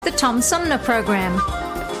The Tom Sumner Program.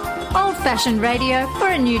 Old-fashioned radio for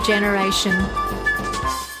a new generation.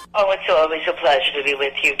 Oh, it's always a pleasure to be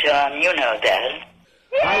with you, Tom. You know that.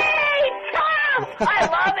 Yay, Tom! I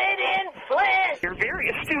love it in Flint! You're very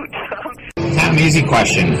astute, Tom. Not an easy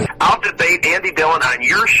question. I'll debate Andy Dillon on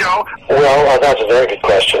your show. Well, that's a very good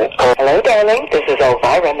question. Hello, darling. This is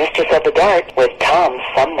Elvira, Mistress of the Dark, with Tom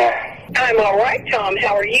Sumner. I'm all right, Tom.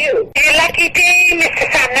 How are you? You lucky day,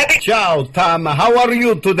 Mr. Sumner. Ciao, Tom. How are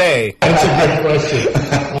you today? That's a good question.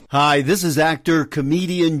 Hi, this is actor,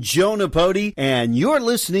 comedian Joe Napodi, and you're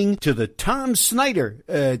listening to the Tom Smothers.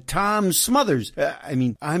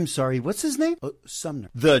 I'm sorry, what's his name? Sumner.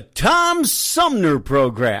 The Tom Sumner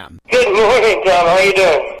Program. Good morning, Tom. How you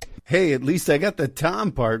doing? Hey, at least I got the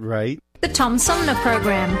Tom part right. The Tom Sumner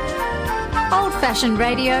Program. Old-fashioned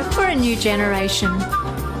radio for a new generation.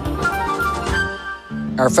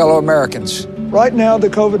 Our fellow Americans. Right now, the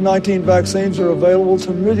COVID-19 vaccines are available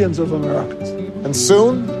to millions of Americans. And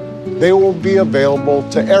soon, they will be available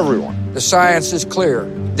to everyone. The science is clear.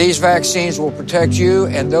 These vaccines will protect you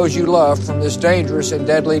and those you love from this dangerous and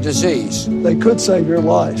deadly disease. They could save your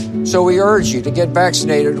life. So we urge you to get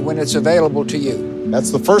vaccinated when it's available to you.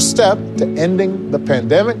 That's the first step to ending the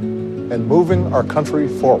pandemic and moving our country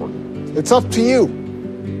forward. It's up to you.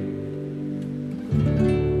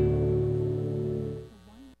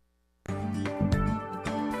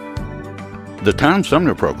 The Tom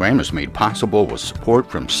Sumner Program is made possible with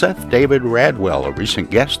support from Seth David Radwell, a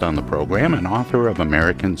recent guest on the program and author of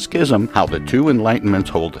American Schism, How the Two Enlightenments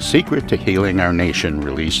Hold a Secret to Healing Our Nation,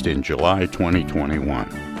 released in July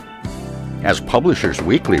 2021. As Publishers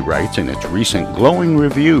Weekly writes in its recent glowing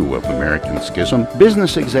review of American Schism,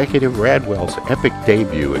 business executive Radwell's epic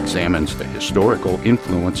debut examines the historical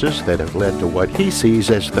influences that have led to what he sees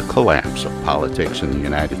as the collapse of politics in the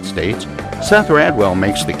United States. Seth Radwell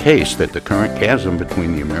makes the case that the current chasm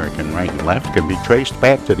between the American right and left can be traced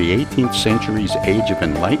back to the 18th century's Age of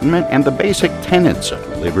Enlightenment and the basic tenets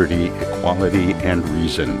of liberty, equality, and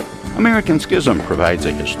reason. American Schism provides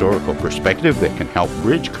a historical perspective that can help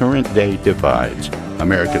bridge current-day divides.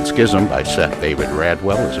 American Schism by Seth David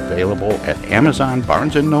Radwell is available at Amazon,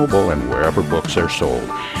 Barnes & Noble, and wherever books are sold.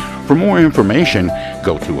 For more information,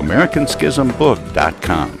 go to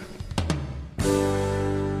AmericanSchismBook.com.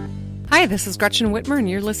 Hi, this is Gretchen Whitmer, and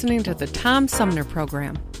you're listening to the Tom Sumner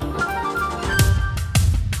Program.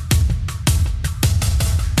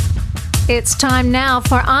 It's time now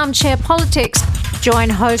for Armchair Politics. Join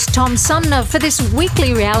host Tom Sumner for this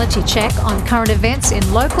weekly reality check on current events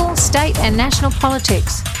in local, state, and national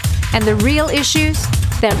politics, and the real issues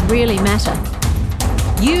that really matter.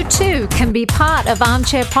 You too can be part of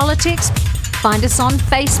Armchair Politics. Find us on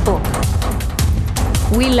Facebook.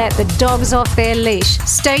 We let the dogs off their leash.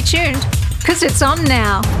 Stay tuned, because it's on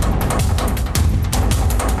now.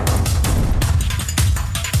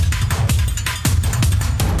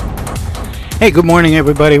 Hey, good morning,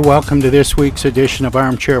 everybody. Welcome to this week's edition of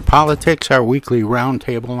Armchair Politics, our weekly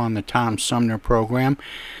roundtable on the Tom Sumner Program,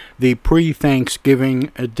 the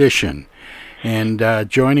pre-Thanksgiving edition. And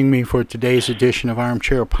joining me for today's edition of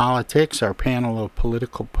Armchair Politics, our panel of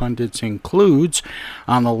political pundits includes,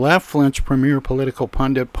 on the left, Flint's premier political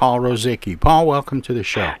pundit, Paul Rosicki. Paul, welcome to the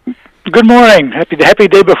show. Good morning. Happy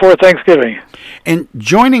day before Thanksgiving. And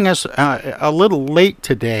joining us a little late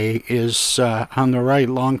today is, on the right,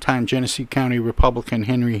 longtime Genesee County Republican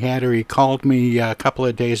Henry Hatter. He called me a couple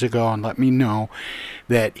of days ago and let me know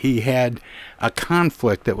that he had a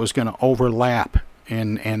conflict that was going to overlap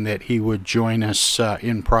and that he would join us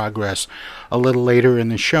in progress a little later in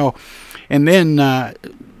the show. And then,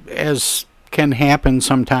 as can happen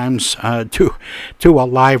sometimes to a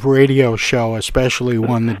live radio show, especially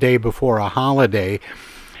one the day before a holiday,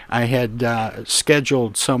 I had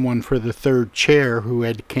scheduled someone for the third chair who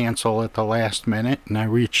had to cancel at the last minute, and I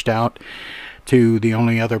reached out to the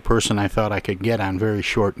only other person I thought I could get on very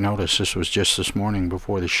short notice. This was just this morning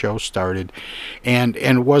before the show started,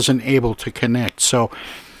 and wasn't able to connect. So,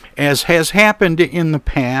 as has happened in the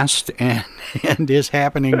past and is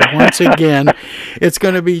happening once again, it's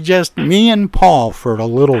going to be just me and Paul for a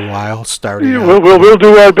little while starting out. We'll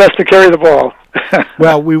do our best to carry the ball.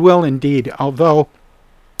 Well, we will indeed. Although,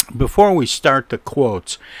 before we start the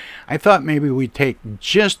quotes, I thought maybe we'd take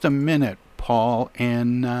just a minute, Paul,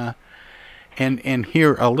 and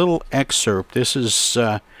hear a little excerpt. This is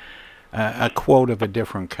a quote of a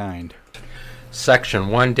different kind. Section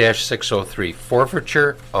 1-603,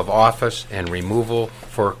 forfeiture of office and removal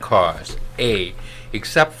for cause. A,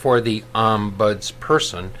 except for the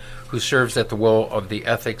ombudsperson who serves at the will of the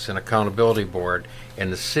Ethics and Accountability Board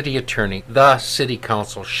and the city attorney, the city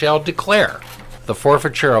council shall declare the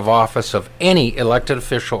forfeiture of office of any elected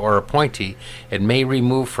official or appointee, and may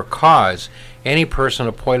remove for cause any person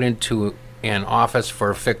appointed to an office for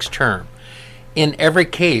a fixed term. In every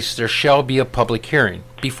case, there shall be a public hearing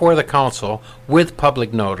before the council with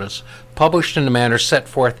public notice, published in the manner set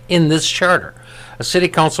forth in this charter. A city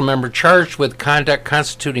council member charged with conduct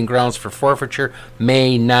constituting grounds for forfeiture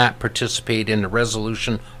may not participate in the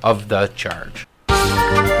resolution of the charge.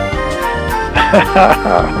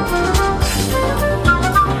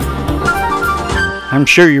 I'm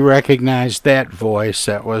sure you recognize that voice.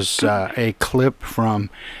 That was a clip from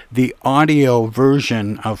the audio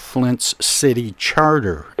version of Flint's City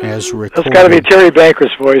Charter as recorded. That's got to be Terry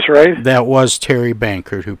Banker's voice, right? That was Terry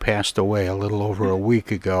Bankert, who passed away a little over a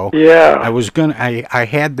week ago. Yeah. I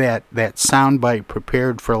had that soundbite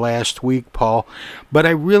prepared for last week, Paul, but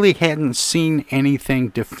I really hadn't seen anything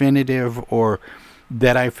definitive or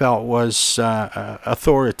that I felt was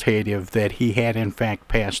authoritative that he had in fact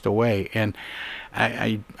passed away, and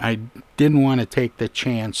I didn't want to take the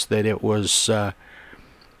chance that it was a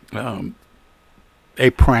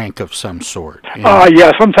prank of some sort.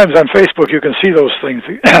 Yeah, sometimes on Facebook you can see those things.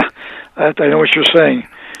 I know what you're saying.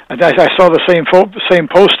 I saw the same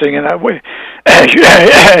posting, and as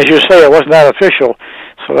you say, it was not official,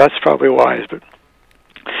 so that's probably wise. But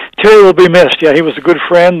Terry will be missed. Yeah, he was a good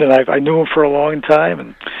friend, and I knew him for a long time,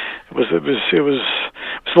 and it was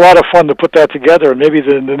a lot of fun to put that together. And maybe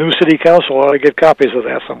the new city council ought to get copies of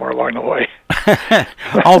that somewhere along the way.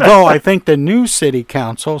 Although I think the new city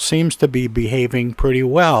council seems to be behaving pretty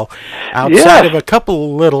well, outside of a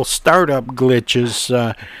couple little startup glitches.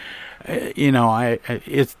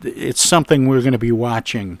 It's something we're going to be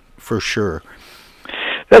watching for sure.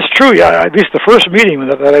 That's true. Yeah, at least the first meeting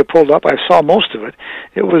that I pulled up, I saw most of it.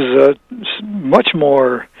 It was much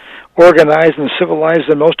more organized and civilized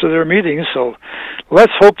than most of their meetings. So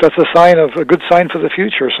let's hope that's a good sign for the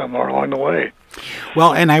future somewhere along the way.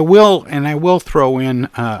 Well, and I will throw in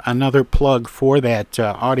another plug for that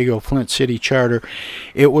audio Flint City Charter.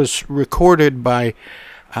 It was recorded by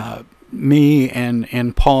me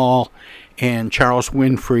and Paul and Charles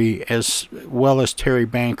Winfrey, as well as Terry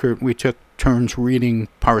Bankert. We took turns reading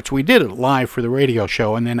parts. We did it live for the radio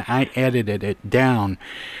show, and then I edited it down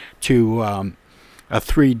to a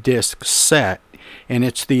 3-disc set, and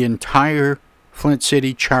it's the entire Flint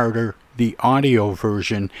City Charter, the audio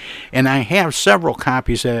version, and I have several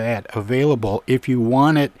copies of that available if you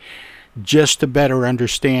want it just to better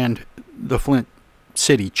understand the Flint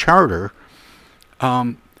City Charter,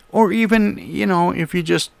 or even, if you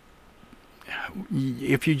just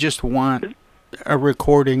want a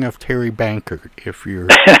recording of Terry Bankert, if you're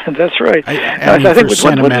that's right. I mean, for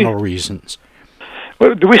sentimental reasons.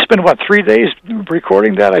 Do we spend 3 days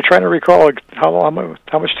recording that? I try to recall how much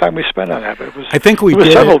time we spent on that. But I think we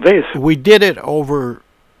did several days. We did it over.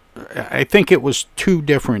 I think it was 2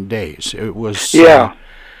 different days. It was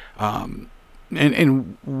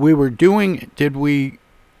and we were doing. Did we?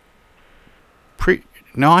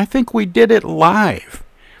 No, I think we did it live.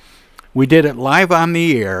 We did it live on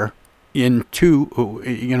the air in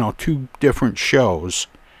 2 different shows.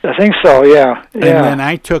 I think so, yeah. And then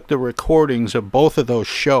I took the recordings of both of those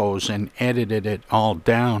shows and edited it all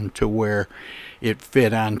down to where it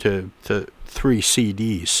fit onto the 3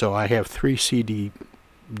 CDs. So I have 3 CD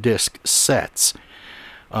disc sets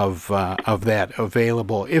of that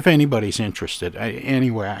available if anybody's interested. I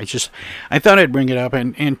thought I'd bring it up.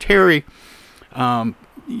 And Terry,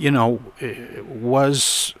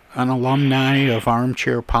 was an alumni of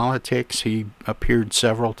Armchair Politics. He appeared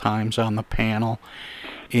several times on the panel.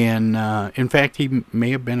 And in fact, he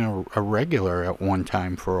may have been a regular at one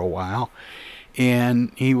time for a while.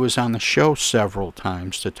 And he was on the show several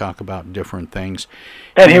times to talk about different things.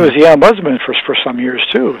 And he was the ombudsman for some years,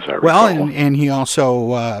 too, as I recall. Well, and he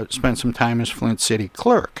also spent some time as Flint City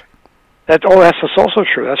Clerk. That's also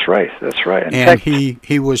true. That's right. In fact,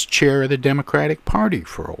 he was chair of the Democratic Party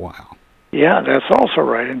for a while. Yeah, that's also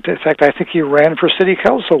right. In fact, I think he ran for city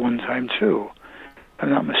council one time, too, if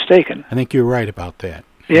I'm not mistaken. I think you're right about that.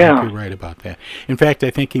 Yeah. You're right about that. In fact, I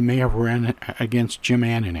think he may have ran against Jim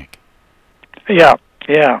Ananick. Yeah.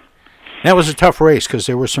 That was a tough race because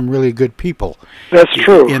there were some really good people. That's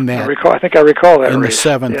true. In that, I think I recall that in race. the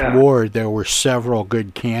 7th Ward, there were several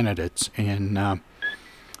good candidates. And,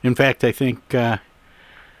 in fact, I think,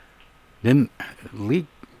 Lee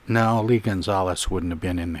Gonzalez wouldn't have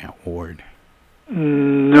been in that ward.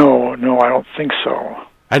 No, I don't think so.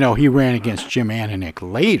 I know he ran against Jim Ananick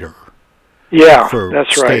later. Yeah, for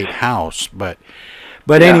that's State right. House, but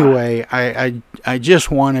anyway, I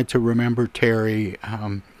just wanted to remember Terry.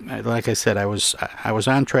 Like I said, I was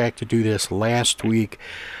on track to do this last week,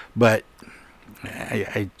 but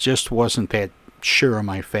I just wasn't that sure of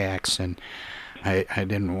my facts, and I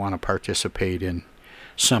didn't want to participate in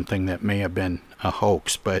something that may have been a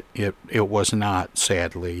hoax, but it was not,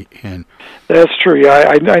 sadly. And that's true.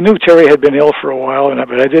 Yeah, I knew Terry had been ill for a while,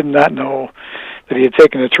 but I did not know that he had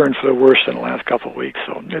taken a turn for the worse in the last couple of weeks.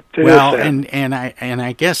 So it well, is sad. and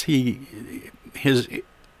I guess his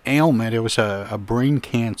ailment, it was a brain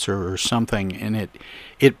cancer or something, and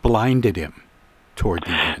it blinded him toward the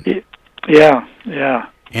end. Yeah.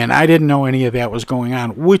 And I didn't know any of that was going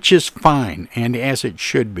on, which is fine, and as it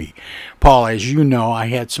should be. Paul, as you know, I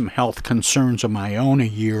had some health concerns of my own a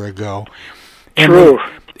year ago. True.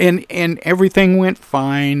 And everything went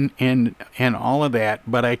fine and all of that,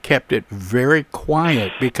 but I kept it very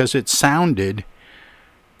quiet because it sounded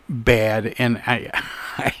bad. And I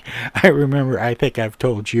remember, I think I've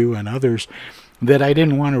told you and others, that I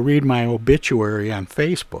didn't want to read my obituary on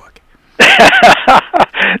Facebook.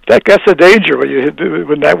 That's the danger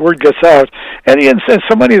when that word gets out. And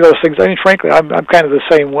so many of those things, I mean, frankly, I'm kind of the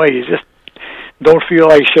same way. You just don't feel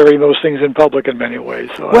like sharing those things in public in many ways.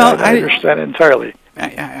 So I understand entirely.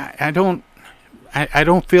 I don't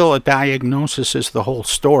feel a diagnosis is the whole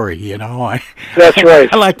story, you know. That's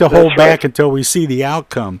right. I like to hold back until we see the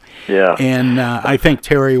outcome. Yeah. And I think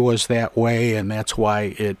Terry was that way, and that's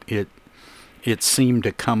why it seemed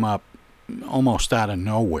to come up almost out of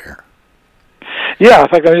nowhere. Yeah, in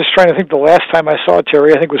fact, I'm just trying to think. The last time I saw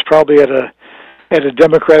Terry, I think was probably at a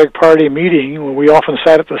Democratic Party meeting when we often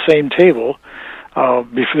sat at the same table.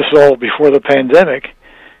 This is all before the pandemic,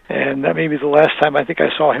 and that may be the last time I think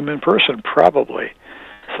I saw him in person, probably.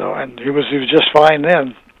 So, and he was just fine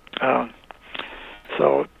then.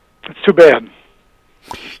 So it's too bad.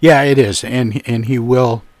 Yeah, it is, and he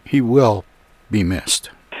will be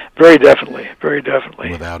missed. Very definitely,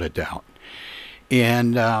 without a doubt.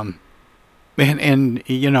 And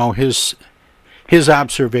you know, his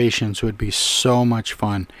observations would be so much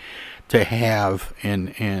fun to have and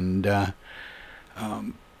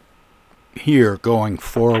hear going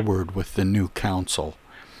forward with the new council.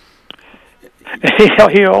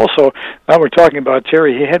 He also, now we're talking about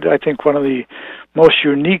Terry, he had, I think, one of the most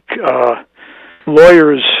unique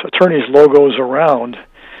attorneys logos around.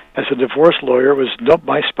 As a divorce lawyer, was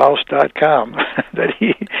dumpmyspouse.com that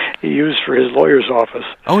he used for his lawyer's office.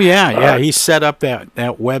 Oh, yeah. He set up that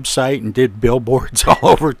website and did billboards all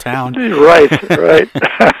over town. Right.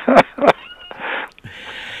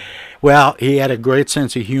 Well, he had a great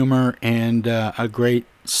sense of humor and a great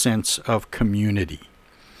sense of community.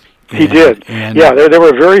 He did. There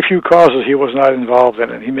were very few causes he was not involved in,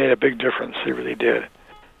 and he made a big difference. He really did.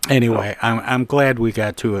 Anyway, I'm glad we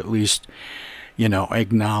got to at least, you know,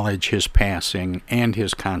 acknowledge his passing and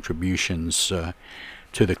his contributions to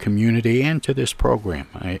the community and to this program.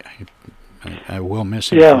 I will miss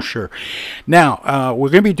him for sure. Now, we're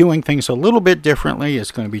going to be doing things a little bit differently. It's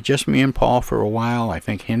going to be just me and Paul for a while. I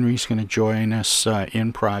think Henry's going to join us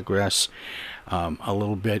in progress a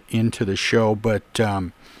little bit into the show, but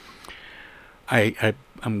I'm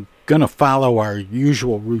going to follow our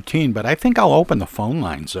usual routine, but I think I'll open the phone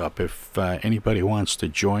lines up if anybody wants to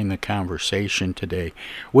join the conversation today.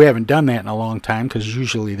 We haven't done that in a long time because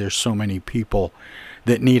usually there's so many people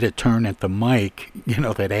that need a turn at the mic, you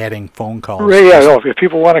know, that adding phone calls. If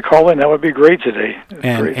people want to call in, that would be great today.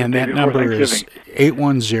 And that number is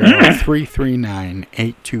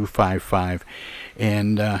 810-339-8255.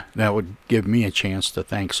 And that would give me a chance to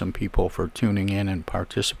thank some people for tuning in and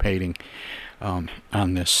participating on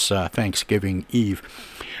this Thanksgiving Eve.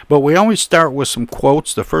 But we always start with some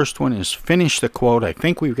quotes. The first one is finish the quote. I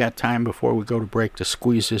think we've got time before we go to break to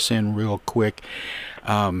squeeze this in real quick.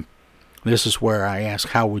 This is where I ask,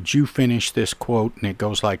 how would you finish this quote? And it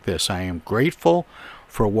goes like this: I am grateful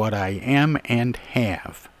for what I am and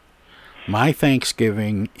have. My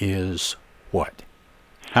Thanksgiving is what?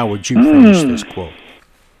 How would you finish this quote?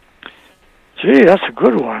 Gee, that's a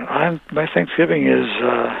good one. My Thanksgiving is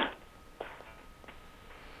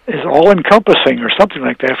all-encompassing or something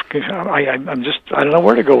like that. I don't know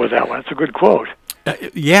where to go with that one. It's a good quote.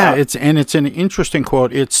 It's an interesting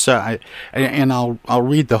quote. It's and I'll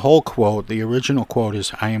read the whole quote. The original quote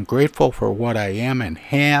is, I am grateful for what I am and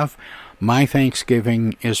have. My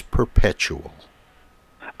Thanksgiving is perpetual.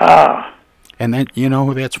 And that, you know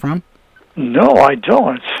who that's from? No, I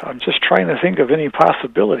don't. I'm just trying to think of any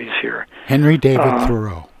possibilities here. Henry David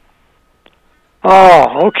Thoreau.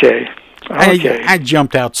 Oh, okay. I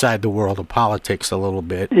jumped outside the world of politics a little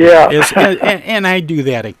bit. Yeah. and I do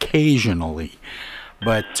that occasionally.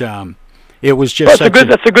 But it was just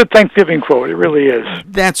that's a good Thanksgiving quote. It really is.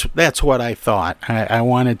 That's what I thought. I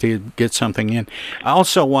wanted to get something in. I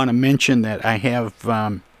also want to mention that I have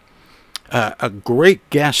a great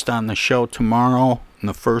guest on the show tomorrow in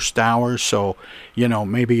the first hour. So,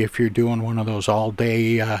 maybe if you're doing one of those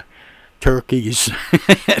all-day turkeys,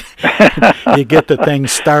 you get the thing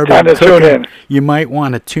started cooking, tune in. You might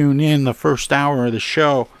want to tune in the first hour of the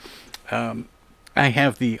show. I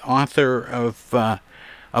have the author of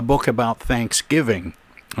a book about Thanksgiving.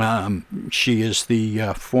 She is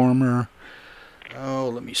the former...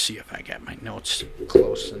 let me see if I got my notes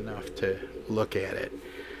close enough to look at it.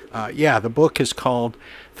 The book is called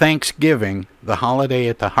Thanksgiving, The Holiday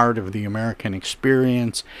at the Heart of the American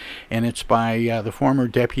Experience, and it's by the former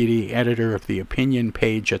deputy editor of the opinion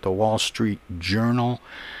page at the Wall Street Journal.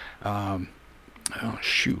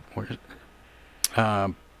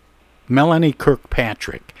 Melanie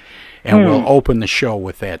Kirkpatrick, and we'll open the show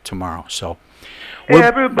with that tomorrow. So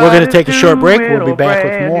we're going to take a short break. We'll be back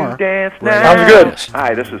with more. Sounds good.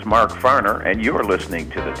 Hi, this is Mark Farner, and you're listening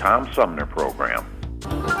to the Tom Sumner Program.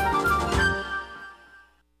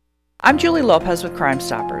 I'm Julie Lopez with Crime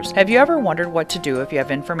Stoppers. Have you ever wondered what to do if you have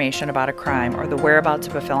information about a crime or the whereabouts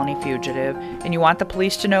of a felony fugitive and you want the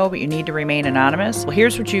police to know but you need to remain anonymous? Well,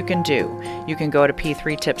 here's what you can do. You can go to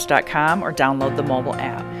p3tips.com or download the mobile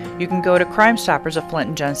app. You can go to Crime Stoppers of Flint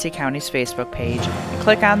and Genesee County's Facebook page and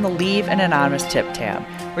click on the Leave an Anonymous Tip tab,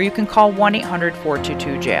 or you can call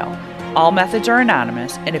 1-800-422-JAIL. All methods are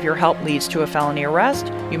anonymous, and if your help leads to a felony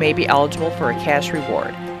arrest, you may be eligible for a cash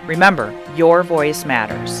reward. Remember, your voice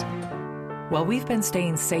matters. While we've been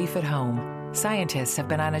staying safe at home, scientists have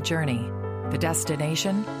been on a journey. The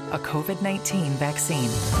destination, a COVID-19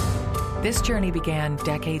 vaccine. This journey began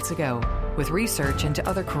decades ago with research into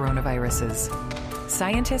other coronaviruses.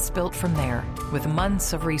 Scientists built from there with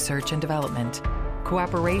months of research and development,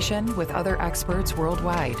 cooperation with other experts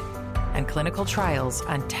worldwide, and clinical trials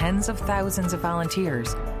on tens of thousands of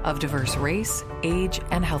volunteers of diverse race, age,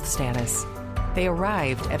 and health status. They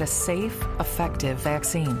arrived at a safe, effective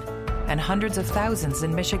vaccine, and hundreds of thousands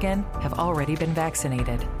in Michigan have already been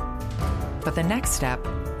vaccinated. But the next step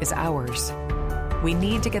is ours. We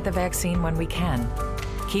need to get the vaccine when we can.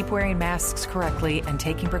 Keep wearing masks correctly and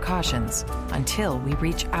taking precautions until we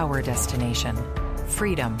reach our destination,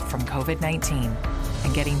 freedom from COVID-19,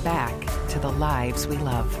 and getting back to the lives we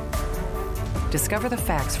love. Discover the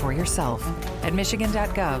facts for yourself at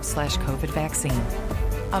michigan.gov/COVID vaccine.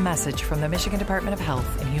 A message from the Michigan Department of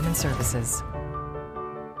Health and Human Services.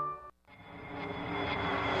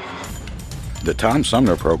 The Tom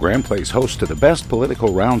Sumner Program plays host to the best political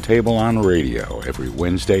roundtable on radio every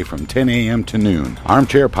Wednesday from 10 a.m. to noon.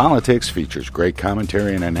 Armchair Politics features great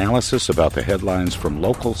commentary and analysis about the headlines from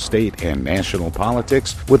local, state, and national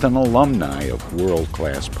politics with an alumni of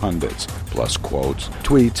world-class pundits, plus quotes,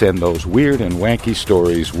 tweets, and those weird and wacky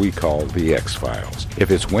stories we call the X-Files.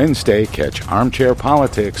 If it's Wednesday, catch Armchair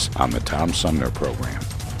Politics on the Tom Sumner Program.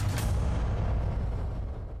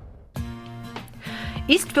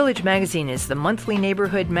 East Village Magazine is the monthly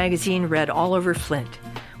neighborhood magazine read all over Flint.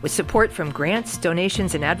 With support from grants,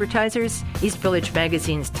 donations, and advertisers, East Village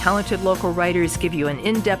Magazine's talented local writers give you an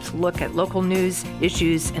in-depth look at local news,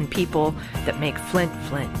 issues, and people that make Flint,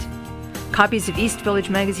 Flint. Copies of East Village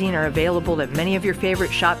Magazine are available at many of your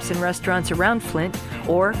favorite shops and restaurants around Flint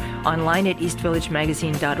or online at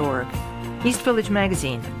eastvillagemagazine.org. East Village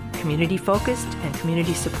Magazine, community-focused and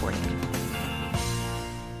community-supported.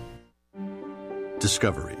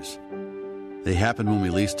 Discoveries. They happen when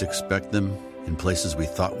we least expect them, in places we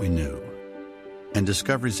thought we knew. And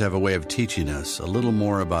discoveries have a way of teaching us a little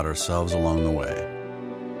more about ourselves along the way.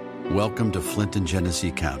 Welcome to Flint and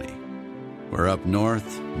Genesee County, where up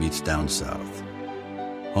north meets down south.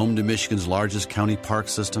 Home to Michigan's largest county park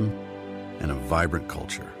system and a vibrant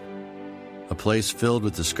culture. A place filled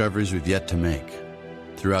with discoveries we've yet to make,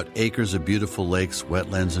 throughout acres of beautiful lakes,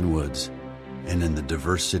 wetlands, and woods, and in the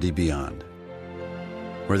diverse city beyond.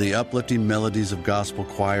 Where the uplifting melodies of gospel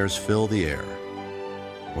choirs fill the air,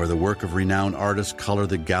 where the work of renowned artists color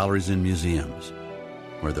the galleries and museums,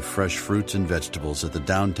 where the fresh fruits and vegetables at the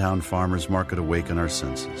downtown farmers market awaken our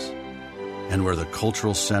senses, and where the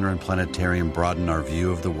cultural center and planetarium broaden our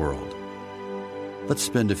view of the world. Let's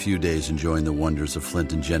spend a few days enjoying the wonders of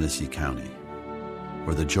Flint and Genesee County,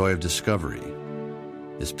 where the joy of discovery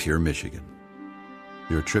is pure Michigan.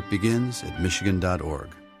 Your trip begins at michigan.org.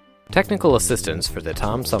 Technical assistance for the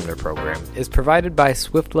Tom Sumner Program is provided by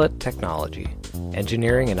Swiftlet Technology,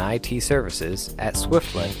 engineering and IT services at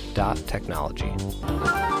swiftlet.technology.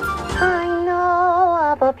 I know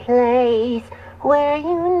of a place where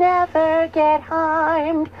you never get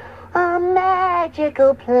harmed, a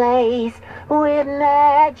magical place with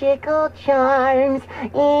magical charms,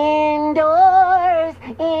 indoors,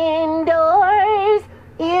 indoors,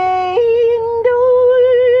 indoors.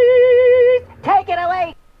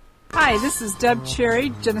 Hi, this is Deb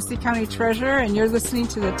Cherry, Genesee County Treasurer, and you're listening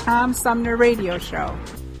to the Tom Sumner Radio Show.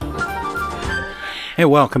 Hey,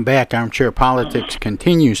 welcome back. Armchair Politics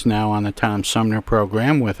continues now on the Tom Sumner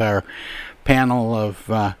program with our panel of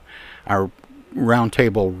our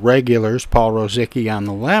roundtable regulars, Paul Rosicki on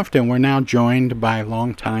the left, and we're now joined by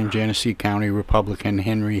longtime Genesee County Republican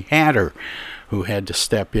Henry Hatter, who had to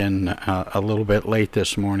step in a little bit late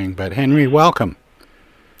this morning. But Henry, welcome.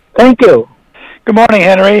 Thank you. Good morning,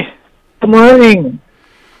 Henry. Good morning,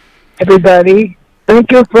 everybody.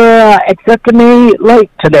 Thank you for accepting me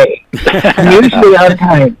late today. I'm usually on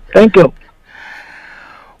time. Thank you.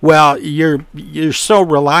 Well, you're so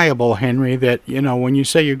reliable, Henry, that, you know, when you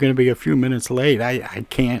say you're going to be a few minutes late, I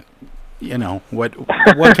can't, you know, what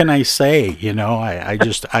can I say? You know,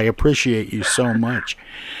 I appreciate you so much.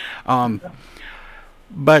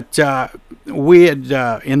 But we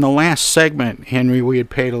had, in the last segment, Henry, we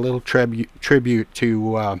had paid a little tribute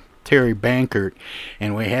to Terry Bankert,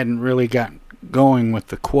 and we hadn't really got going with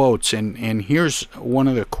the quotes. And here's one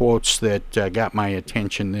of the quotes that got my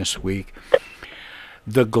attention this week.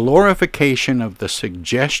 The glorification of the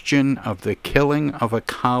suggestion of the killing of a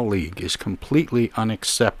colleague is completely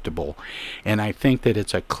unacceptable, and I think that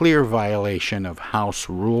it's a clear violation of House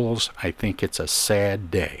rules. I think it's a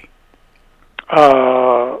sad day.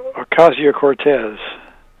 Ocasio-Cortez,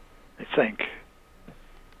 I think.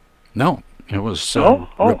 No, it was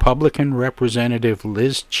Republican Representative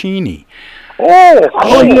Liz Cheney. Yes.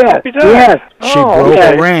 She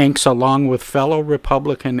broke ranks along with fellow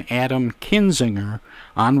Republican Adam Kinzinger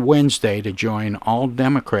on Wednesday to join all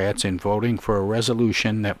Democrats in voting for a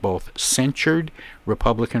resolution that both censured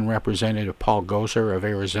Republican Representative Paul Gosar of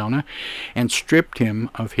Arizona and stripped him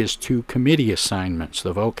of his 2 committee assignments.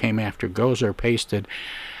 The vote came after Gosar pasted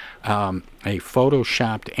a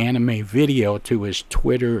photoshopped anime video to his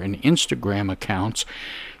Twitter and Instagram accounts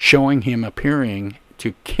showing him appearing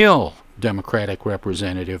to kill Democratic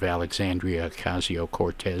Representative Alexandria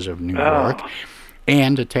Ocasio-Cortez of New York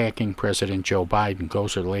and attacking President Joe Biden.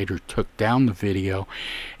 Gosar later took down the video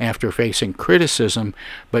after facing criticism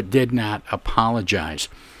but did not apologize.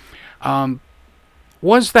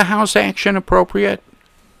 Was the House action appropriate?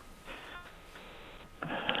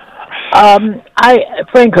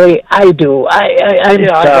 Frankly, I do. I'm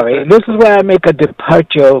sorry. This is where I make a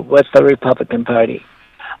departure with the Republican Party.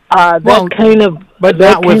 But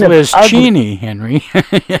not with Liz Cheney, Henry.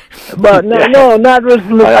 But no, not with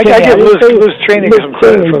Liz Cheney. I give Liz Cheney some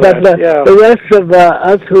credit for but that. The rest of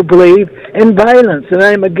us who believe in violence, and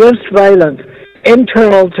I'm against violence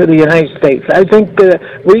internal to the United States. I think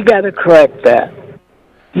we got to correct that.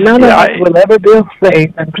 None of us will ever be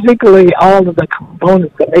safe, and particularly all of the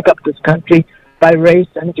components that make up this country by race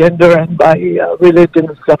and gender and by religion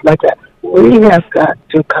and stuff like that. We have got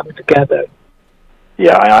to come together.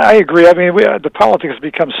 Yeah, I agree. I mean, the politics has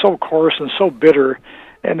become so coarse and so bitter,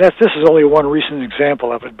 and this is only one recent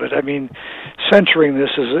example of it. But, I mean, censoring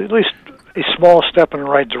this is at least a small step in the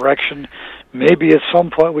right direction. Maybe at some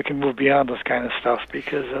point we can move beyond this kind of stuff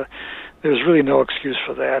because there's really no excuse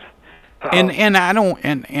for that. And I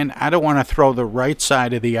don't want to throw the right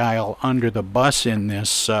side of the aisle under the bus in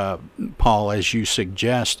this, Paul, as you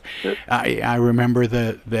suggest. I remember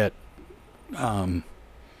that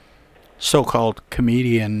so-called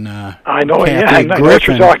comedian I know Kathy what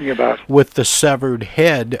Griffin you're talking about. With the severed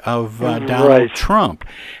head of Donald Trump.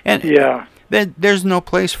 And there's no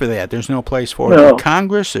place for that. There's no place for it in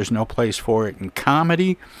Congress. There's no place for it in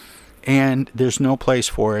comedy. And there's no place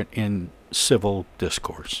for it in civil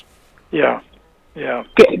discourse. Yeah.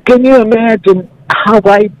 Can you imagine how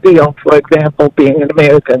I feel, for example, being an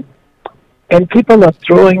American, and people are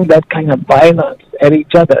throwing that kind of violence at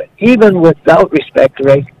each other, even without respect to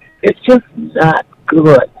race? It's just not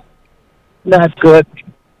good. Not good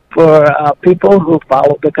for people who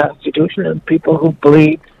follow the Constitution and people who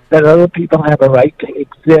believe that other people have a right to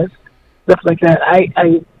exist, stuff like that.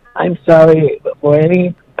 I'm sorry for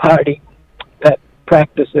any party that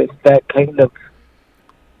practices that kind of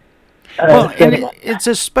and it's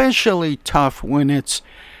especially tough when it's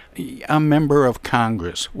a member of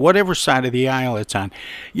Congress, whatever side of the aisle it's on.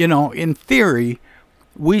 You know, in theory,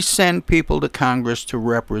 we send people to Congress to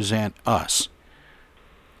represent us.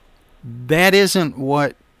 That isn't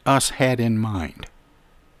what us had in mind.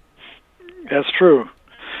 That's true.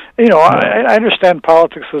 You know, I understand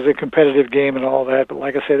politics is a competitive game and all that, but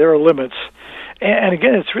like I say, there are limits. And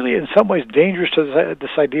again, it's really in some ways dangerous to this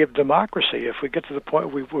idea of democracy. If we get to the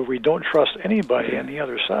point where we don't trust anybody on the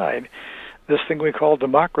other side, this thing we call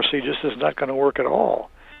democracy just is not going to work at all.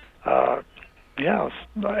 In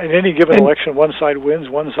any given election, one side wins,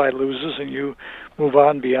 one side loses, and you move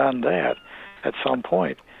on beyond that at some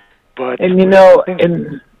point. But and in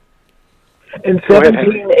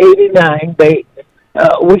 1789, we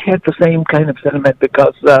had the same kind of sentiment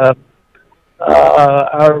because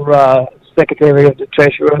our Secretary of the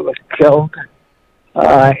Treasury was killed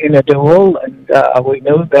in a duel, and we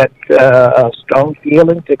knew that strong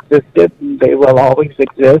feelings existed, and they will always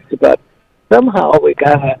exist, but somehow we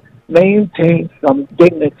got to maintain some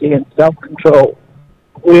dignity and self-control.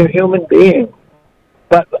 We're human beings.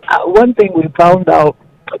 But one thing we found out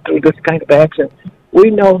through this kind of action,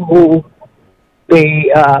 we know who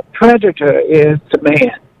the predator is to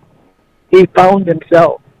man. He found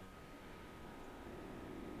himself.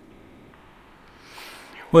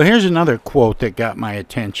 Well, here's another quote that got my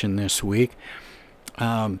attention this week.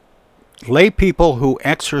 Lay people who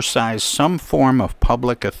exercise some form of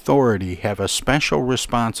public authority have a special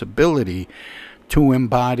responsibility to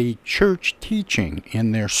embody church teaching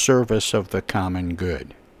in their service of the common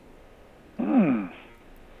good. Who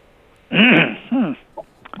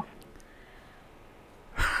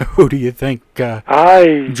do you think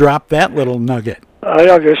dropped that little nugget?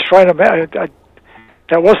 I was trying to...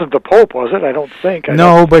 that wasn't the Pope, was it? I don't think.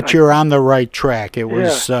 You're on the right track. It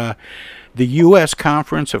was the U.S.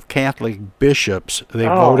 Conference of Catholic Bishops. They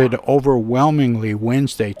voted overwhelmingly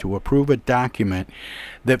Wednesday to approve a document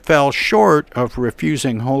that fell short of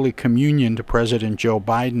refusing Holy Communion to President Joe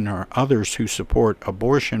Biden or others who support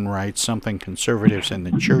abortion rights, something conservatives in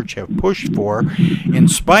the church have pushed for in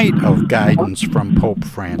spite of guidance from Pope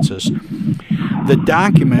Francis. The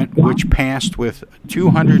document, which passed with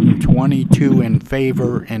 222 in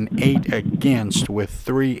favor and 8 against with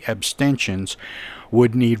 3 abstentions,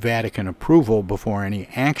 would need Vatican approval before any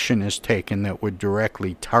action is taken that would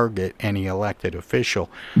directly target any elected official.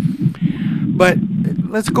 But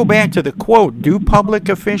let's go back to the quote. Do public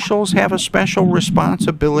officials have a special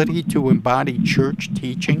responsibility to embody church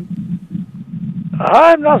teaching?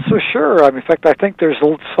 I'm not so sure. In fact, I think there's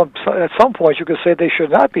at some point you could say they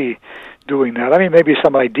should not be doing that. I mean, maybe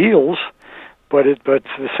some ideals, but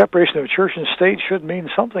the separation of church and state should mean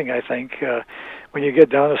something, I think, when you get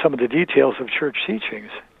down to some of the details of church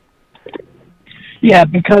teachings. Yeah,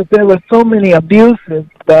 because there were so many abuses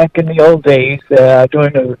back in the old days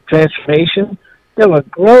during the Transformation. There were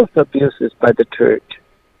gross abuses by the church.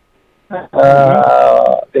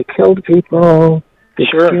 They killed people. They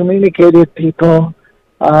excommunicated people.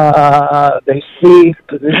 They seized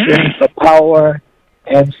positions of power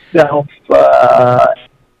and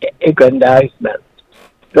self-aggrandizement.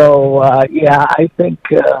 So, I think,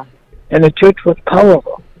 and the church was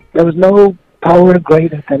powerful. There was no power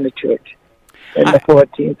greater than the church in the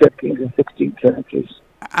 14th, 15th, and 16th centuries.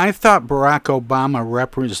 I thought Barack Obama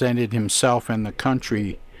represented himself and the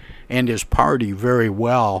country and his party very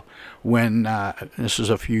well when, this was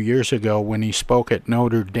a few years ago, when he spoke at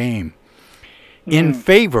Notre Dame in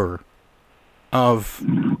favor of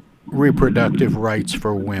reproductive rights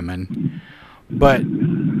for women, but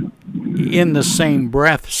in the same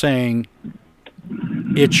breath saying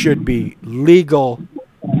it should be legal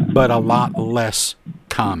but a lot less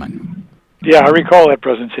common. Yeah, I recall that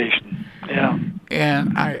presentation. Yeah.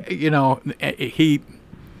 And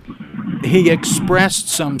he expressed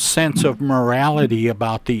some sense of morality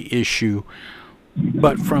about the issue,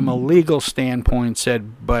 but from a legal standpoint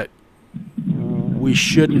said, but we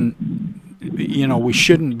shouldn't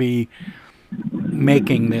be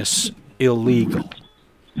making this illegal.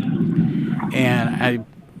 And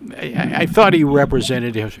I thought he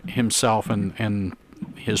represented himself and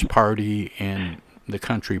his party and the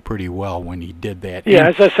country pretty well when he did that. Yeah,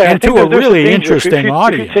 and, as I say, and to a really interesting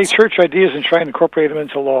audience. If you take church ideas and try and incorporate them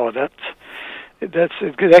into law, that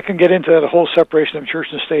can get into that whole separation of church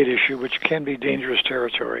and state issue, which can be dangerous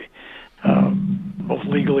territory, both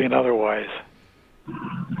legally and otherwise.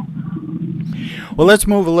 Well, let's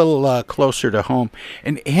move a little closer to home.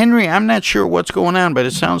 And Henry, I'm not sure what's going on, but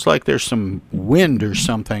it sounds like there's some wind or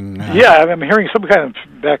something. Yeah, I'm hearing some kind of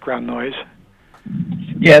background noise.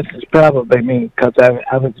 Yes, it's probably me because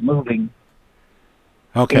I was moving.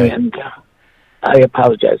 Okay. And I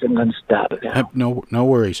apologize. I'm going to stop it now. No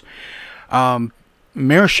worries.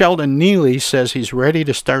 Mayor Sheldon Neely says he's ready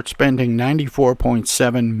to start spending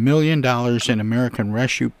 $94.7 million in American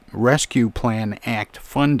Rescue Plan Act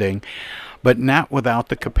funding, but not without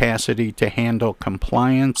the capacity to handle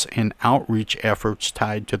compliance and outreach efforts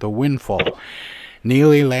tied to the windfall.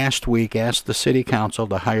 Neely last week asked the City Council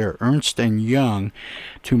to hire Ernst & Young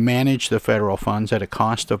to manage the federal funds at a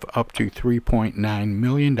cost of up to $3.9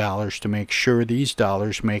 million to make sure these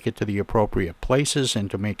dollars make it to the appropriate places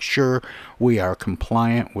and to make sure we are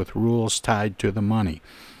compliant with rules tied to the money.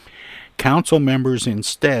 Council members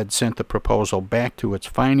instead sent the proposal back to its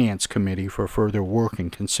Finance Committee for further work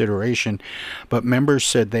and consideration, but members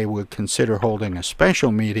said they would consider holding a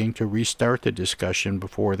special meeting to restart the discussion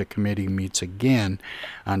before the committee meets again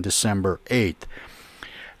on December 8th.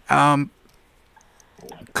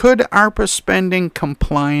 Could ARPA spending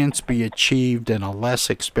compliance be achieved in a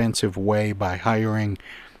less expensive way by hiring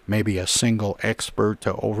maybe a single expert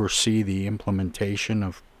to oversee the implementation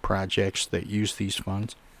of projects that use these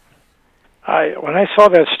funds? When I saw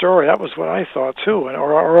that story, that was what I thought too. And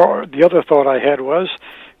or the other thought I had was,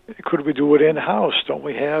 could we do it in-house? Don't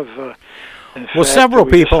we have? Well, several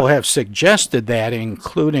people have suggested that,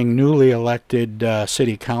 including newly elected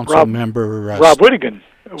city council member Rob Whittigan,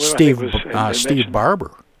 Steve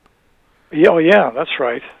Barber. Yeah, oh yeah, that's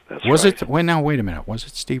right. Was it? Wait a minute. Was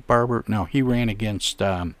it Steve Barber? No, he ran against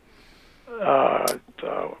Eva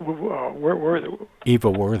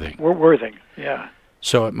Worthing. Worthing, yeah.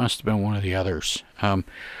 So it must have been one of the others.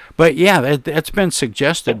 But yeah, that's been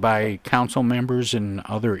suggested by council members and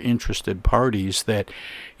other interested parties that,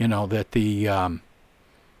 that the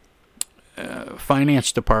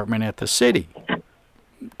finance department at the city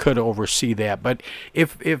could oversee that. But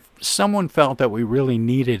if someone felt that we really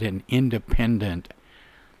needed an independent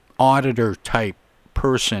auditor type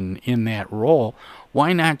person in that role,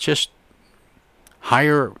 why not just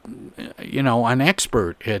hire, an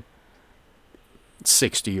expert at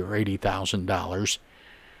 $60,000 or $80,000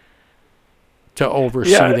 to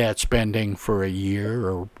oversee that spending for a year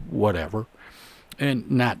or whatever,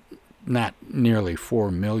 and not nearly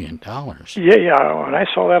 $4 million. Yeah. When I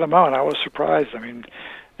saw that amount, I was surprised. I mean,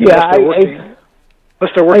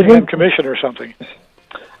 unless they're working on commission or something.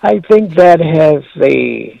 I think that has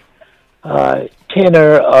the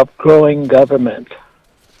tenor of growing government.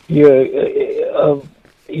 You're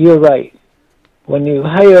right. When you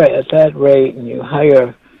hire at that rate and you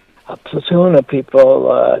hire a platoon of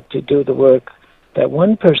people to do the work that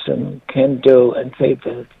one person can do and save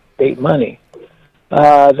the state money,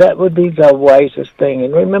 that would be the wisest thing.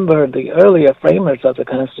 And remember, the earlier framers of the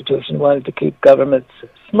Constitution wanted to keep government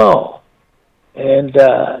small and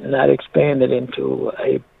not expand it into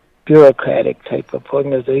a bureaucratic type of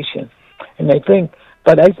organization. And I think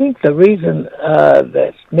the reason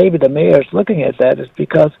that maybe the mayor's looking at that is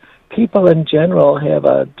because people in general have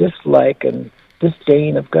a dislike and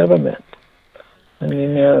disdain of government. I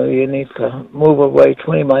mean, you need to move away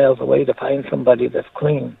 20 miles away to find somebody that's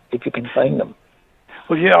clean, if you can find them.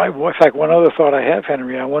 Well, yeah. In fact, one other thought I have,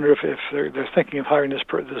 Henry, I wonder if they're thinking of hiring this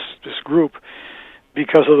group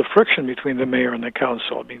because of the friction between the mayor and the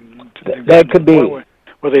council. I mean, that could be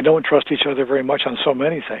where they don't trust each other very much on so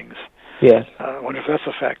many things. Yes. I wonder if that's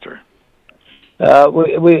a factor.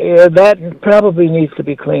 That probably needs to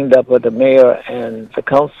be cleaned up with the mayor and the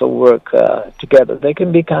council work together. They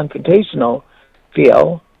can be confrontational,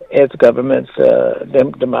 as governments,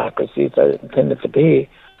 democracies are intended to be,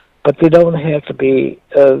 but they don't have to be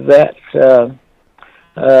that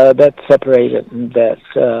separated and that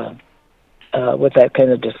with that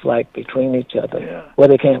kind of dislike between each other, where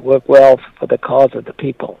they can't work well for the cause of the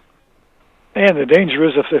people. And the danger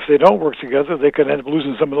is if they don't work together, they could end up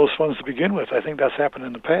losing some of those funds to begin with. I think that's happened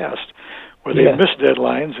in the past, where they've missed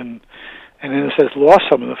deadlines and in a sense lost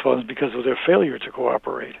some of the funds because of their failure to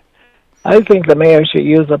cooperate. I think the mayor should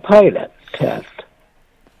use a pilot test,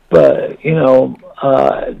 but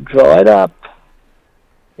draw it up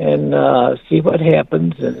and see what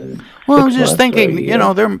happens. And I was just thinking,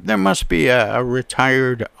 there must be a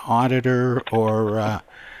retired auditor or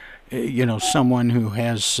someone who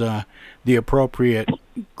has the appropriate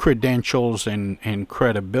credentials and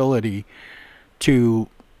credibility to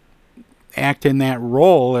act in that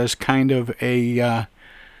role as kind of a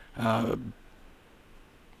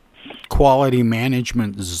quality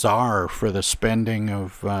management czar for the spending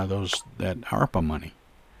of that ARPA money.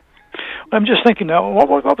 I'm just thinking now, what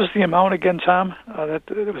was the amount again, Tom? Was it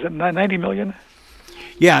 $90 million?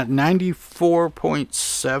 Yeah,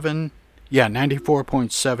 $94.7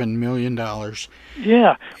 million.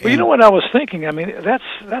 Yeah. Well, you know what I was thinking? I mean, that's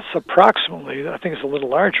approximately, I think it's a little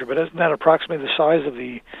larger, but isn't that approximately the size of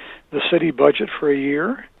the city budget for a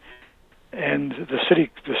year? And the city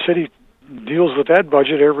deals with that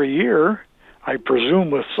budget every year, I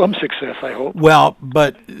presume with some success, I hope. Well,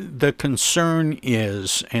 but the concern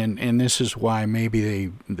is, and this is why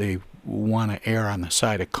maybe they want to err on the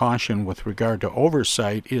side of caution with regard to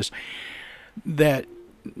oversight, is that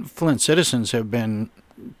Flint citizens have been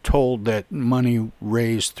told that money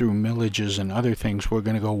raised through millages and other things were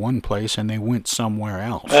going to go one place, and they went somewhere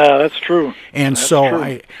else. That's true. And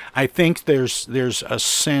I think there's a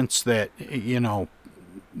sense that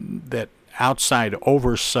that outside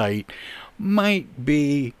oversight might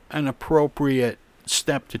be an appropriate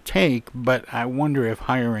step to take, but I wonder if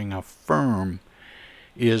hiring a firm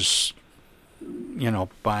is,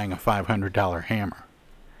 buying a $500 hammer.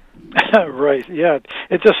 Right, yeah.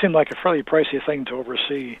 It just seemed like a fairly pricey thing to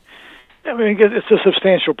oversee. I mean, it's a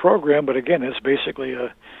substantial program, but again, it's basically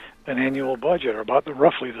an annual budget, or about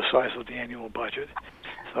roughly the size of the annual budget.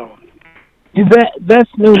 So that's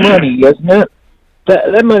new money, isn't it?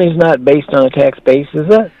 That money's not based on a tax base, is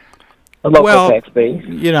it? A local tax base.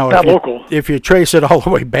 Not local. If you trace it all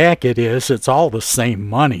the way back, it is. It's all the same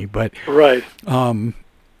money, but right.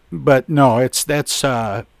 But no, that's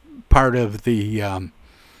part of the.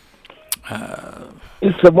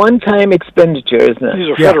 It's a one-time expenditure, isn't it? These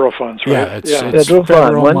are federal funds, right? Yeah, it's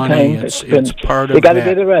federal money. It's part of They got to that.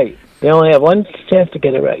 get it right. They only have one chance to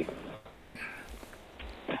get it right.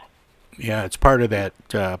 Yeah, it's part of that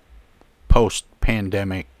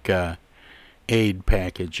post-pandemic aid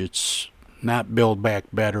package. It's not Build Back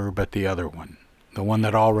Better, but the other one, the one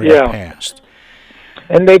that already passed.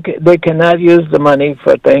 And they cannot use the money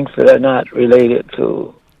for things that are not related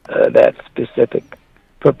to that specific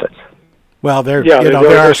purpose. Well, there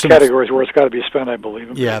there are some categories where it's got to be spent, I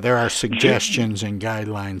believe. Yeah, there are suggestions and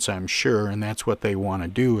guidelines, I'm sure, and that's what they want to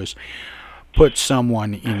do is put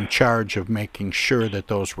someone in charge of making sure that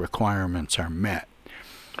those requirements are met.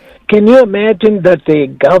 Can you imagine that the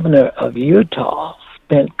governor of Utah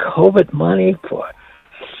spent COVID money for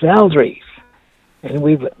salaries? And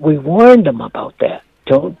we warned them about that.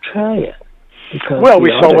 Don't try it. Well,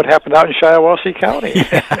 we saw what happened out in Shiawassee County,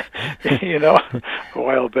 a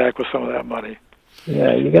while back with some of that money.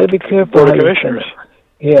 Yeah, you got to be careful. Board of Commissioners.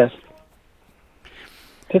 Yes.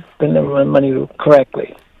 Spend the money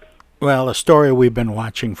correctly. Well, a story we've been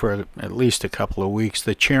watching for at least a couple of weeks.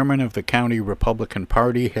 The chairman of the county Republican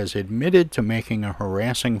Party has admitted to making a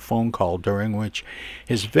harassing phone call during which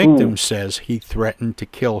his victim says he threatened to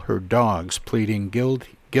kill her dogs, pleading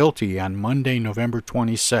guilty on Monday, November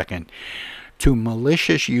 22nd, to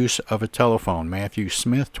malicious use of a telephone. Matthew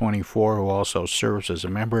Smith, 24, who also serves as a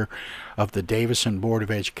member of the Davison Board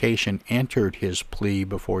of Education, entered his plea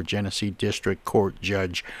before Genesee District Court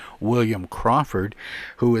Judge William Crawford,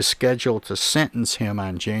 who is scheduled to sentence him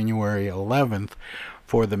on January 11th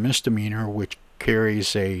for the misdemeanor, which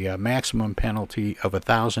carries a maximum penalty of a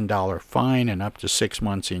 $1,000 fine and up to 6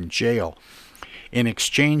 months in jail. In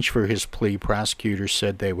exchange for his plea, prosecutors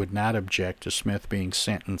said they would not object to Smith being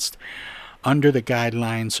sentenced under the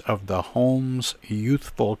guidelines of the Holmes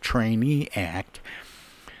Youthful Trainee Act.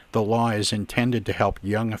 The law is intended to help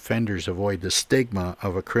young offenders avoid the stigma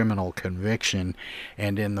of a criminal conviction,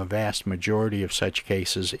 and in the vast majority of such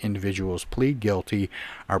cases, individuals plead guilty,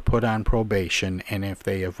 are put on probation, and if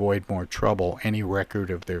they avoid more trouble, any record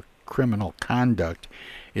of their criminal conduct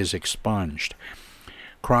is expunged.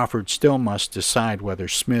 Crawford still must decide whether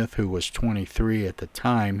Smith, who was 23 at the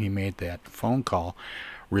time he made that phone call,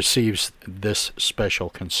 receives this special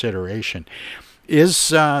consideration. Is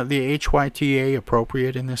the HYTA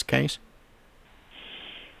appropriate in this case?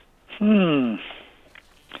 I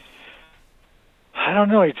don't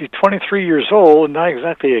know. He's 23 years old, not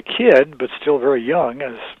exactly a kid, but still very young,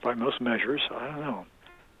 as by most measures. I don't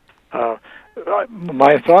know.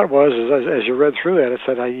 My thought was, as you read through that, it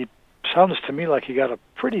said he sounds to me like he got a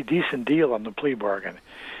pretty decent deal on the plea bargain.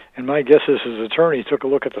 And my guess is his attorney took a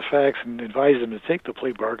look at the facts and advised him to take the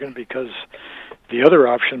plea bargain because the other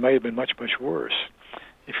option might have been much, much worse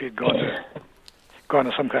if he had gone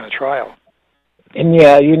to some kind of trial. And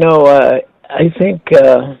I think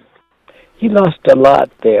he lost a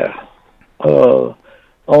lot there.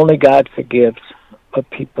 Only God forgives, but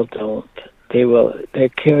people don't. They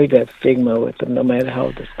carry that stigma with them no matter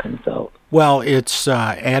how this comes out. Well, it's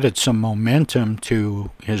added some momentum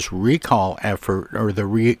to his recall effort, or the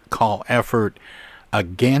recall effort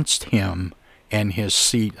against him and his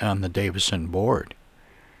seat on the Davison board.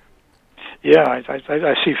 Yeah, I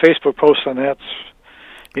see Facebook posts on that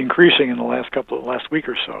increasing in the last week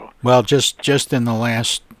or so. Well, just in the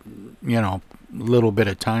last, little bit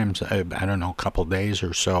of times, I don't know, a couple days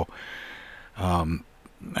or so,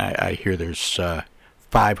 I hear there's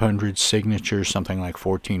 500 signatures, something like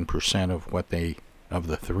 14% of of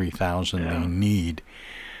the 3,000 they need.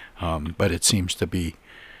 But it seems to be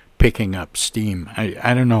picking up steam.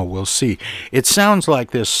 I don't know. We'll see. It sounds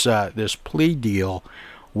like this plea deal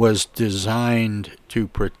was designed to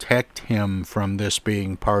protect him from this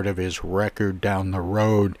being part of his record down the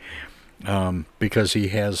road, because he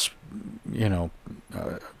has,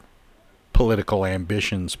 political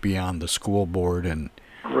ambitions beyond the school board and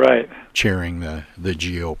right. chairing the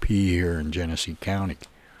GOP here in Genesee County.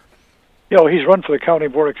 Yeah, well, he's run for the County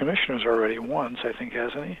Board of Commissioners already once, I think,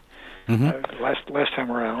 hasn't he? Mm-hmm. Last time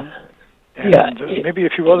around. And Yeah. Maybe a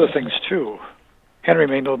few other things, too. Henry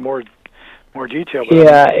may know more detail. But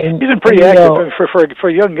Yeah, he's and been pretty you active. know, For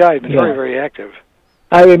a young guy, he's been Yeah. very, very active.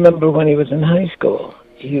 I remember when he was in high school.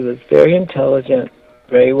 He was very intelligent,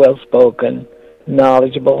 very well spoken,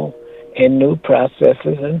 knowledgeable, and knew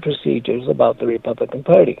processes and procedures about the Republican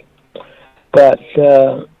Party. But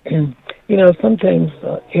you know, sometimes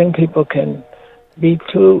young people can be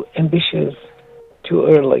too ambitious too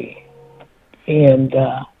early, and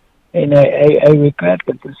I regret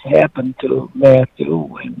that this happened to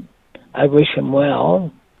Matthew, and I wish him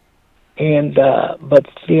well. And but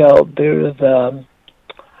still, there's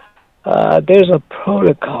a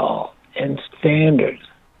protocol and standards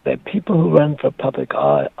that people who run for public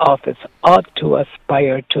office ought to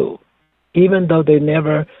aspire to, even though they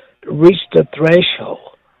never reach the threshold.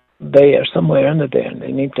 They are somewhere under there, and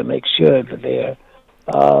they need to make sure that they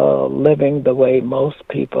are living the way most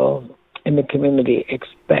people in the community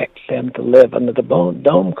expect them to live under the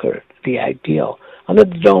dome curve, the ideal. Under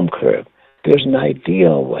the dome curve, there's an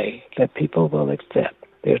ideal way that people will accept.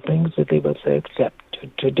 There are things that they will accept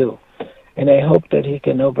to do. And I hope that he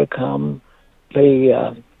can overcome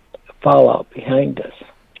the fallout behind us.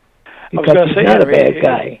 Because he's not a bad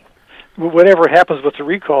guy. Whatever happens with the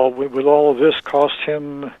recall, will all of this cost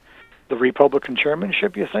him the Republican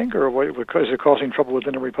chairmanship, you think? Or is it causing trouble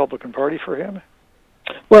within the Republican Party for him?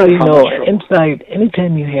 Well, you know, inside,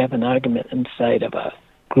 anytime you have an argument inside of a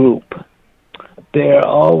group, there are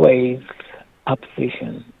always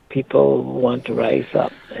opposition. People want to rise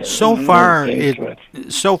up. So far,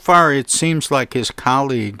 it seems like his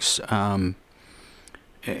colleagues at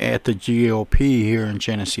the GOP here in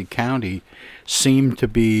Genesee County seem to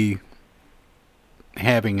be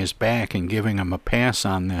having his back and giving him a pass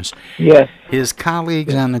on this. Yes. His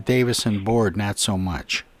colleagues on the Davison board, not so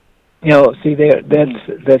much. You know, see,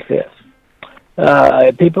 that's it.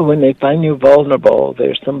 People, when they find you vulnerable,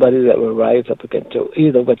 there's somebody that will rise up against you,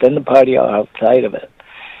 either within the party or outside of it.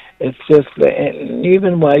 It's just, and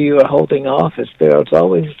even while you are holding office, there's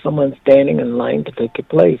always someone standing in line to take your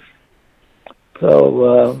place.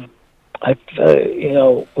 So, you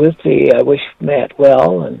know, I wish Matt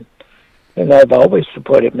well, and I've always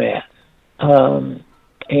supported Matt. But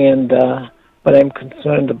I'm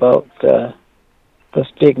concerned about the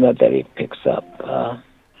stigma that he picks up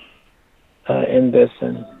in this,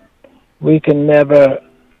 and we can never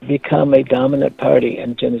become a dominant party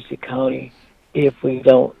in Genesee County if we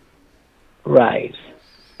don't rise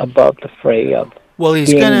above the fray of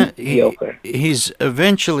mediocre. He's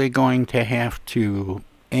eventually going to have to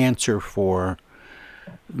answer for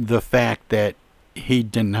the fact that he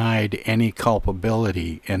denied any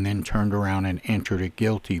culpability and then turned around and entered a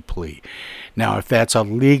guilty plea. Now, if that's a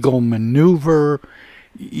legal maneuver,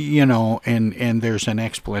 you know, and there's an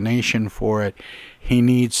explanation for it, he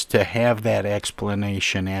needs to have that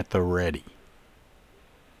explanation at the ready.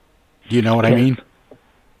 Do you know what I mean?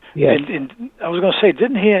 Yeah. And I was going to say,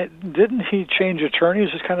 didn't he change attorneys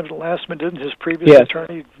as kind of the last minute? Didn't his previous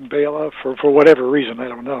attorney bail out for whatever reason? I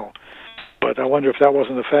don't know, but I wonder if that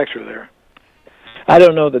wasn't a factor there. I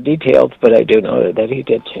don't know the details, but I do know that he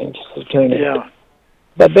did change his attorney. Yeah.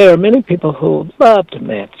 But there are many people who loved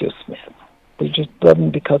Matthew Smith. They just love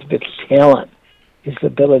him because of his talent, his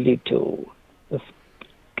ability to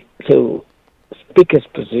speak his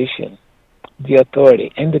position, the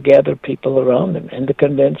authority, and to gather people around him, and to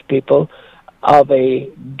convince people of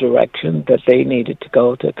a direction that they needed to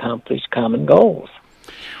go to accomplish common goals.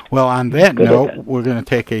 Well, on that note, we're going to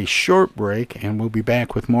take a short break, and we'll be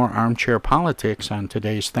back with more Armchair Politics on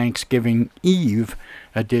today's Thanksgiving Eve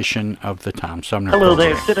edition of the Tom Sumner Hello Program.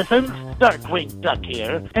 there, citizens. Darkwing Duck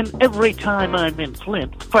here. And every time I'm in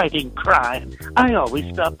Flint fighting crime, I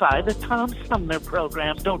always stop by the Tom Sumner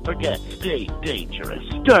Program. Don't forget, stay dangerous.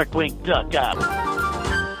 Darkwing Duck out.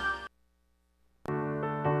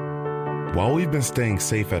 While we've been staying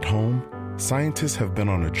safe at home, scientists have been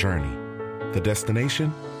on a journey. The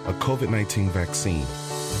destination? A COVID-19 vaccine.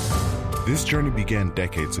 This journey began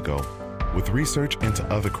decades ago with research into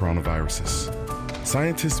other coronaviruses.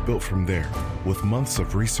 Scientists built from there with months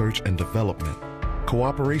of research and development,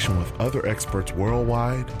 cooperation with other experts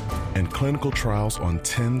worldwide, and clinical trials on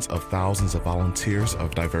tens of thousands of volunteers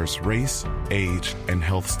of diverse race, age, and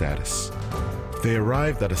health status. They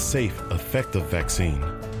arrived at a safe, effective vaccine,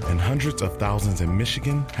 and hundreds of thousands in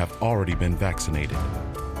Michigan have already been vaccinated.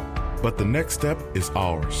 But the next step is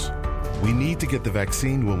ours. We need to get the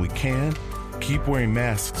vaccine when we can, keep wearing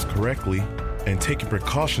masks correctly, and taking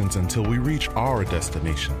precautions until we reach our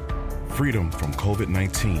destination, freedom from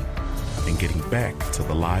COVID-19. and getting back to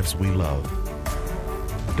the lives we love.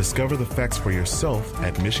 Discover the facts for yourself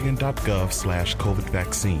at michigan.gov/COVID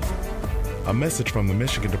vaccine. A message from the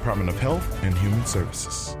Michigan Department of Health and Human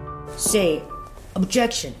Services. Say,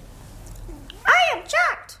 objection. I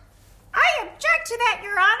object. I object to that,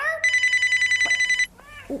 Your Honor.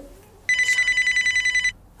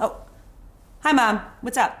 Oh, hi, Mom.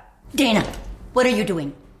 What's up? Dana, what are you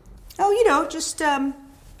doing? Oh, just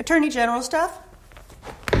Attorney General stuff.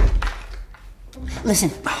 Listen,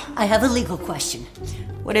 I have a legal question.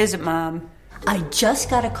 What is it, Mom? I just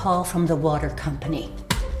got a call from the water company.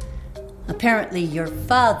 Apparently your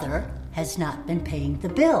father has not been paying the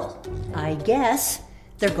bill. I guess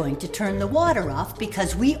they're going to turn the water off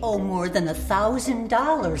because we owe more than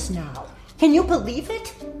 $1,000 now. Can you believe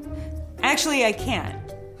it? Actually, I can't.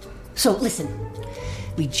 So listen,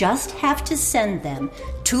 we just have to send them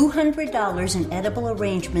 $200 in Edible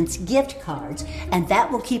Arrangements gift cards, and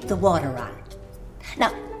that will keep the water on.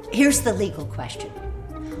 Now, here's the legal question.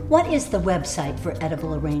 What is the website for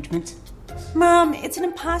Edible Arrangements? Mom, it's an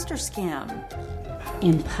imposter scam.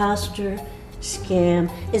 Imposter scam.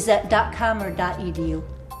 Is that .com or .edu?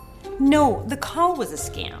 No, the call was a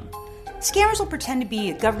scam. Scammers will pretend to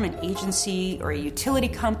be a government agency or a utility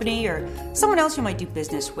company or someone else you might do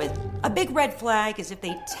business with. A big red flag is if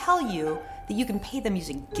they tell you that you can pay them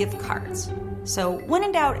using gift cards. So when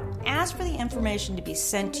in doubt, ask for the information to be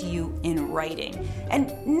sent to you in writing.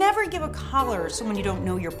 And never give a caller or someone you don't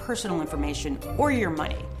know your personal information or your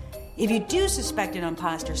money. If you do suspect an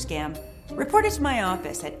imposter scam, report it to my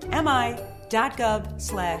office at mi.gov/AG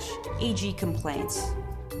complaints.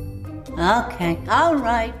 Okay, all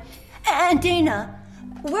right. And Dana,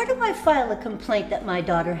 where do I file a complaint that my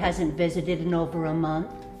daughter hasn't visited in over a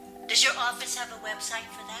month? Does your office have a website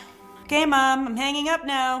for that? Okay, Mom, I'm hanging up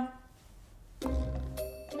now.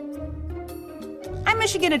 I'm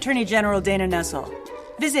Michigan Attorney General Dana Nessel.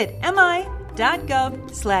 Visit mi.gov/AG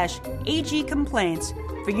complaints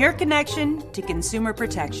for your connection to consumer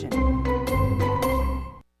protection.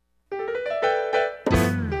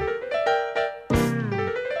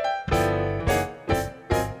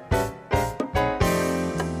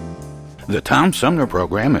 The Tom Sumner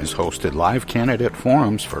Program has hosted live candidate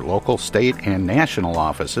forums for local, state, and national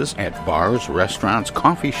offices at bars, restaurants,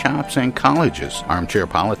 coffee shops, and colleges. Armchair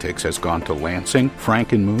Politics has gone to Lansing,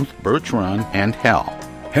 Frankenmuth, Birch Run, and Hell,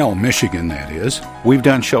 Michigan, that is. We've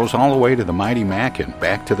done shows all the way to the Mighty Mac and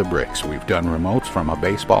back to the Bricks. We've done remotes from a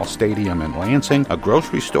baseball stadium in Lansing, a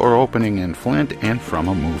grocery store opening in Flint, and from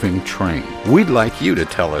a moving train. We'd like you to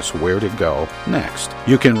tell us where to go next.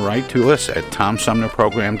 You can write to us at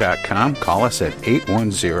TomSumnerProgram.com, call us at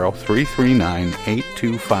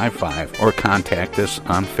 810-339-8255, or contact us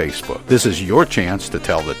on Facebook. This is your chance to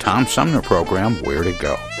tell the Tom Sumner Program where to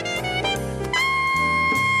go.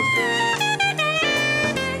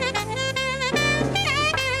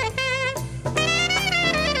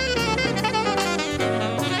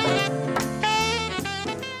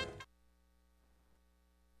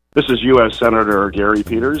 This is U.S. Senator Gary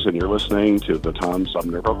Peters, and you're listening to the Tom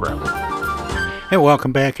Sumner Program. Hey,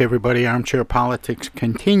 welcome back, everybody. Armchair Politics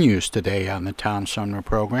continues today on the Tom Sumner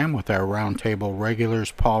Program with our roundtable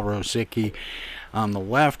regulars, Paul Rosicki on the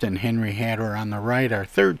left and Henry Hatter on the right. Our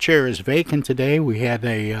third chair is vacant today. We had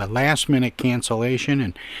a last-minute cancellation,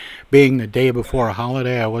 and being the day before a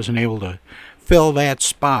holiday, I wasn't able to fill that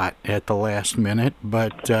spot at the last minute,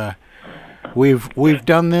 but we've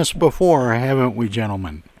done this before, haven't we,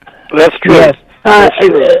 gentlemen? That's true. Yes.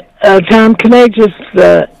 Tom, can I just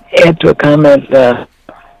add to a comment there?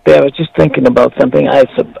 I was just thinking about something. I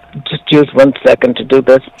just use 1 second to do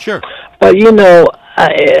this. Sure. But,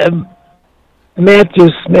 Matthew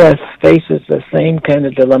Smith faces the same kind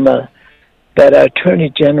of dilemma that our Attorney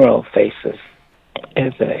General faces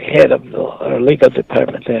as the head of the legal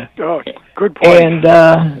department there. Oh, good point.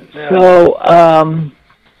 And so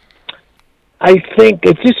I think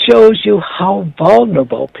it just shows you how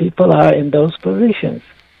vulnerable people are in those positions.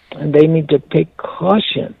 And they need to take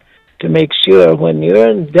caution to make sure when you're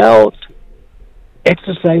in doubt,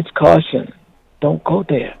 exercise caution. Don't go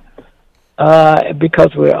there.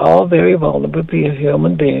 Because we're all very vulnerable. We're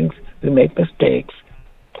human beings. We make mistakes.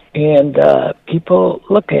 And people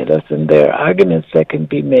look at us, and there are arguments that can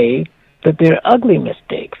be made, but they're ugly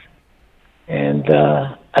mistakes. And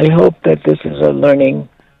I hope that this is a learning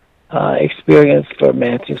experience for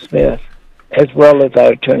Matthew Smith, as well as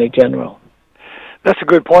our Attorney General. That's a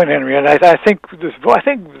good point, Henry. And I think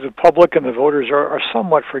the public and the voters are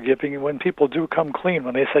somewhat forgiving when people do come clean.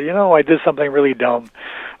 When they say, I did something really dumb.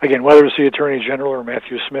 Again, whether it's the Attorney General or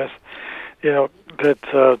Matthew Smith,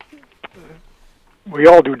 that we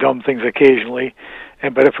all do dumb things occasionally,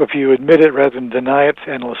 but if you admit it rather than deny it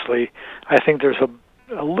endlessly, I think there's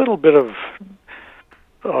a little bit of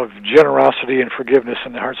generosity and forgiveness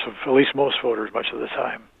in the hearts of at least most voters much of the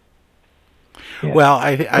time. Yeah. Well,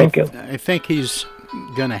 I think he's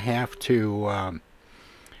going to have to,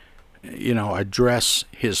 address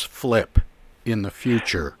his flip in the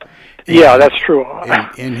future. Yeah, that's true.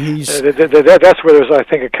 And he's that's where there's, I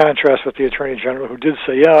think, a contrast with the Attorney General, who did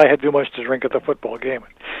say, "Yeah, I had too much to drink at the football game,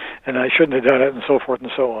 and I shouldn't have done it," and so forth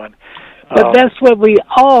and so on. But that's what we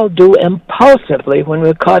all do impulsively when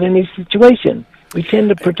we're caught in these situations. We tend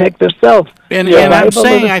to protect ourselves. And I'm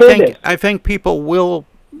saying, I think people will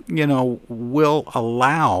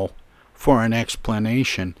allow for an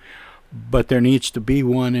explanation, but there needs to be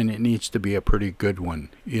one, and it needs to be a pretty good one,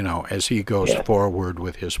 as he goes forward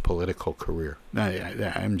with his political career.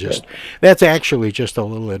 That's actually just a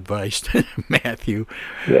little advice to Matthew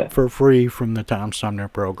for free from the Tom Sumner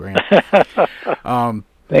program.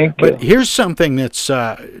 Thank you. But here's something that's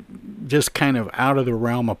just kind of out of the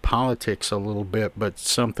realm of politics a little bit, but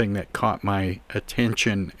something that caught my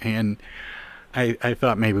attention, and I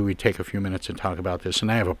thought maybe we'd take a few minutes and talk about this,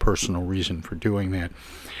 and I have a personal reason for doing that.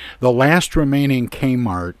 The last remaining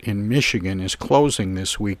Kmart in Michigan is closing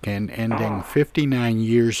this weekend, ending 59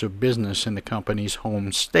 years of business in the company's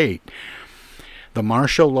home state. The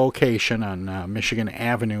Marshall location on Michigan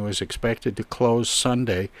Avenue is expected to close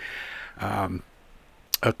Sunday.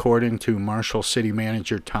 According to Marshall City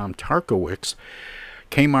Manager Tom Tarkowicz,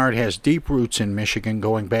 Kmart has deep roots in Michigan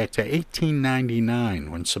going back to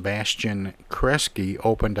 1899 when Sebastian Kresge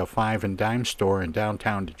opened a five and dime store in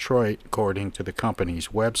downtown Detroit, according to the company's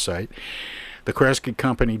website. The Kresge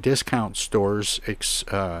Company discount stores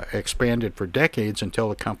expanded for decades until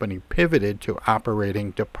the company pivoted to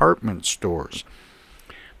operating department stores.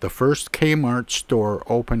 The first Kmart store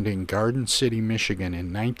opened in Garden City, Michigan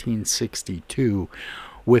in 1962.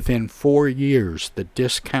 Within 4 years, the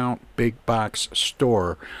discount big box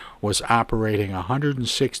store was operating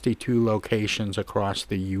 162 locations across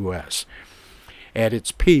the U.S. At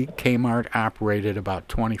its peak, Kmart operated about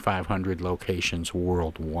 2,500 locations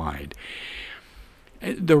worldwide.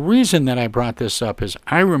 The reason that I brought this up is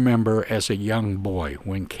I remember as a young boy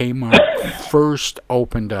when Kmart first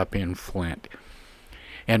opened up in Flint.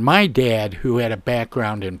 And my dad, who had a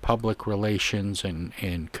background in public relations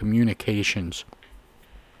and communications,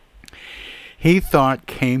 he thought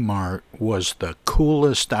Kmart was the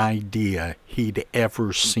coolest idea he'd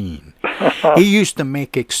ever seen. He used to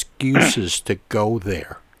make excuses to go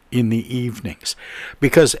there in the evenings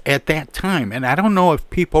because at that time, and I don't know if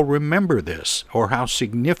people remember this or how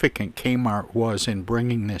significant Kmart was in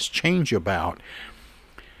bringing this change about,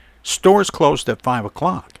 stores closed at 5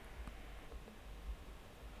 o'clock.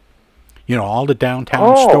 All the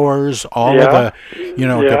downtown stores, all of the,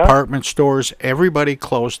 department stores, everybody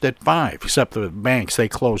closed at 5, except the banks, they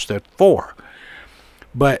closed at 4.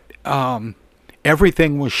 But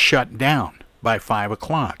everything was shut down by 5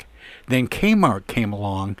 o'clock. Then Kmart came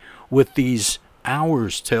along with these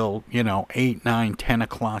hours till, 8, 9, 10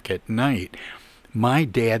 o'clock at night. My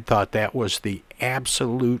dad thought that was the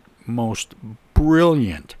absolute most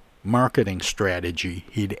brilliant marketing strategy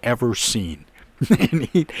he'd ever seen.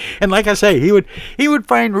 And like I say, he would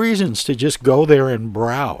find reasons to just go there and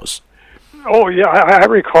browse. Oh yeah, I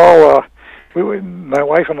recall. My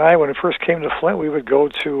wife and I, when it first came to Flint, we would go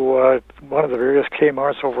to one of the various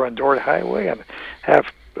Kmarts over on Dort Highway and have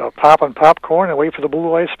pop and popcorn and wait for the blue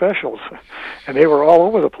light specials, and they were all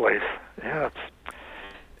over the place. Yeah.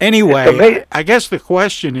 Anyway, I guess the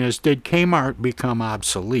question is, did Kmart become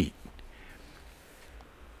obsolete?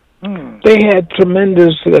 They had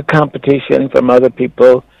tremendous competition from other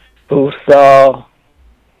people who saw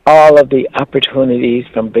all of the opportunities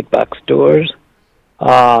from big box stores.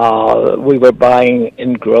 We were buying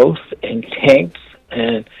in growth in tanks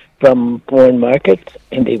and from foreign markets,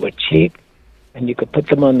 and they were cheap, and you could put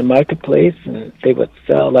them on the marketplace, and they would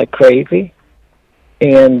sell like crazy.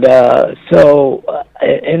 And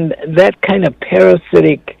and that kind of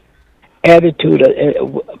parasitic attitude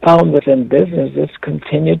found within business has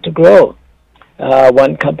continued to grow.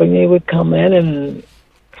 One company would come in, and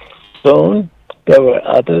soon there were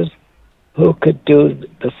others who could do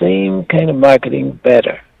the same kind of marketing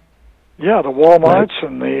better. Yeah, the Walmarts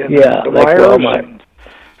and the like Myers Walmart. and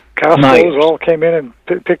Costco's all came in and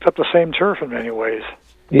picked up the same turf in many ways.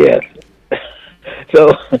 Yes.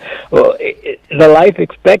 So, the life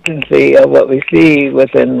expectancy of what we see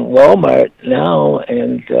within Walmart now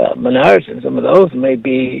and Menards and some of those may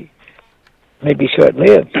be maybe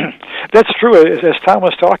short-lived. That's true. As Tom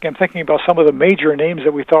was talking, I'm thinking about some of the major names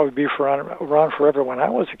that we thought would be around forever when I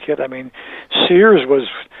was a kid. I mean, Sears was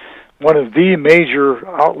one of the major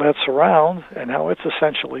outlets around, and now it's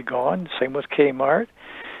essentially gone. Same with Kmart,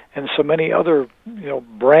 and so many other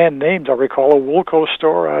brand names. I recall a Woolco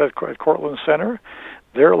store out at Cortland Center.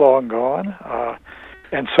 They're long gone,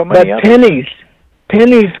 and so many but others.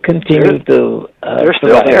 Pennies continue to. They're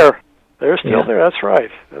still there. They're still there. That's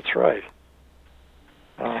right. That's right.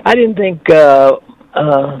 I didn't think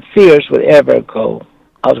Sears would ever go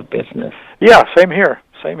out of business. Yeah, same here.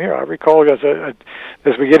 Same here. I recall as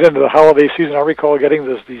we get into the holiday season, I recall getting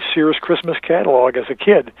the Sears Christmas catalog as a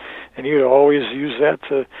kid, and you'd always use that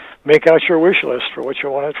to make out your wish list for what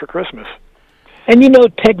you wanted for Christmas. And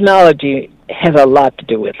technology has a lot to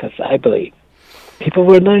do with us, I believe. People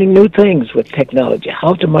were learning new things with technology,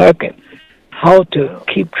 how to market, how to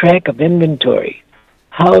keep track of inventory,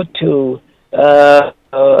 how to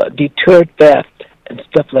deter theft and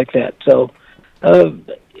stuff like that. So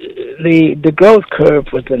the growth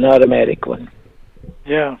curve was an automatic one.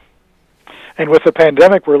 Yeah. And with the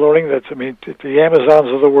pandemic, we're learning that, the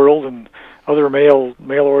Amazons of the world and other mail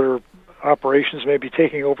order operations may be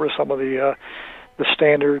taking over some of the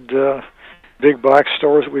standard big box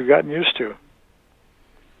stores that we've gotten used to.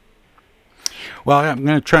 Well, I'm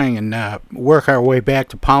going to try and work our way back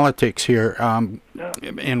to politics here, and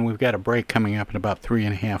we've got a break coming up in about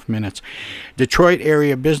 3.5 minutes. Detroit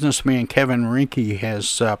area businessman Kevin Rinke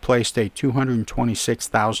has placed a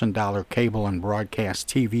 $226,000 cable and broadcast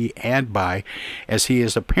TV ad buy as he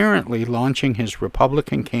is apparently launching his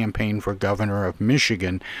Republican campaign for governor of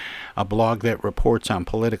Michigan. A blog that reports on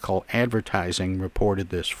political advertising reported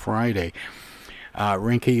this Friday.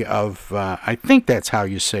 Rinke of, I think that's how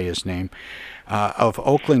you say his name, of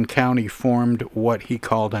Oakland County formed what he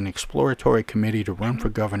called an exploratory committee to run for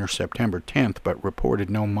governor September 10th, but reported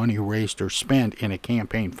no money raised or spent in a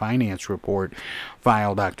campaign finance report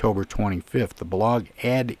filed October 25th. The blog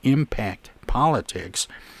Ad Impact Politics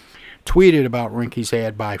tweeted about Rinke's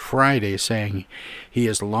ad by Friday, saying he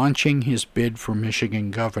is launching his bid for Michigan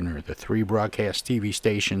governor. The 3 broadcast TV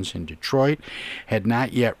stations in Detroit had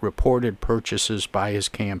not yet reported purchases by his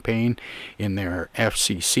campaign in their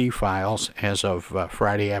FCC files as of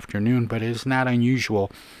Friday afternoon, but it is not unusual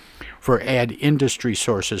for ad industry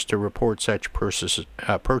sources to report such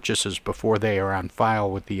purchases before they are on file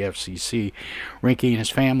with the FCC. Rinke and his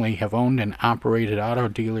family have owned and operated auto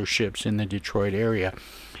dealerships in the Detroit area.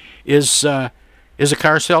 Is a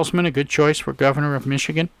car salesman a good choice for governor of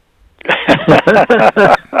Michigan?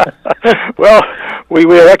 Well, we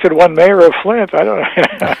elected one mayor of Flint. I don't know.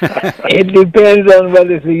 It depends on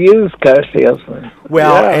whether it's a used car salesman.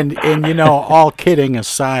 Well, yeah. and all kidding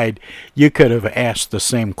aside, you could have asked the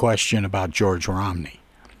same question about George Romney.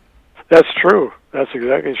 That's true. That's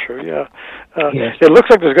exactly true. Yeah. Yes. It looks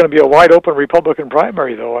like there's going to be a wide open Republican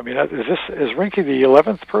primary, though. I mean, is Rinke the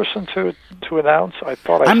 11th person to announce?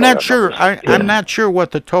 I'm not sure. I'm not sure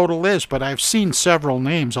what the total is, but I've seen several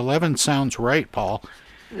names. 11 sounds right, Paul.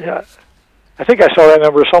 Yeah, I think I saw that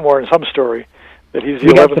number somewhere in some story that he's the 11th.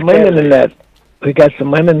 We got some women in that. We got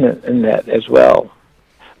some women in that as well.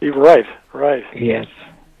 You're right. Right. Yes.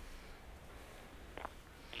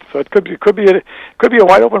 So it could be a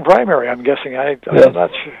wide open primary. I'm guessing. I'm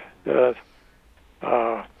not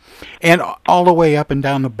sure. And all the way up and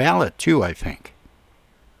down the ballot too, I think.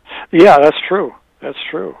 Yeah, that's true. That's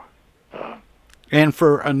true. And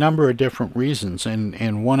for a number of different reasons,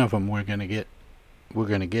 and one of them we're going to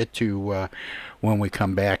get to when we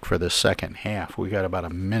come back for the second half. We got about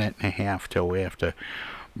 1.5 minutes till we have to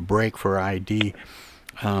break for ID.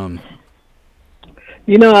 I'll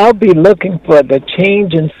be looking for the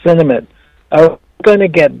change in sentiment. Are we going to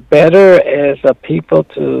get better as a people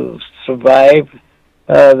to survive,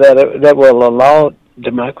 that will allow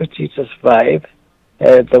democracy to survive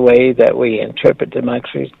the way that we interpret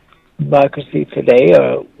democracy today,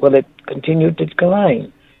 or will it continue to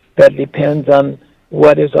decline? That depends on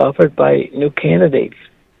what is offered by new candidates,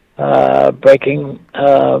 breaking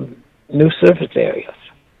new surface areas.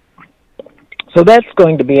 So that's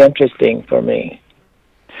going to be interesting for me.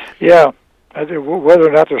 Yeah, I think whether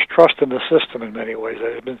or not there's trust in the system in many ways.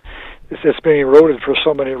 It's been eroded for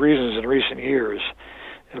so many reasons in recent years.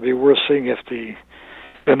 It'll be worth seeing if the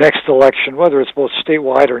next election, whether it's both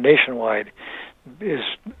statewide or nationwide, is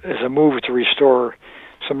a move to restore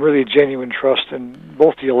some really genuine trust in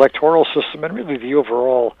both the electoral system and really the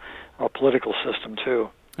overall political system too.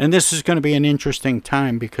 And this is going to be an interesting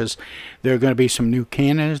time because there are going to be some new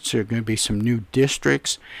candidates, there are going to be some new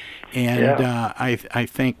districts, and I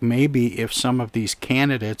think maybe if some of these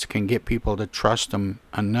candidates can get people to trust them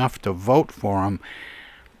enough to vote for them,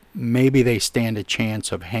 maybe they stand a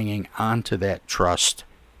chance of hanging on to that trust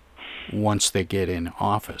once they get in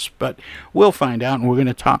office. But we'll find out, and we're going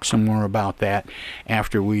to talk some more about that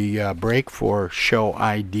after we break for show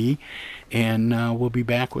ID. And we'll be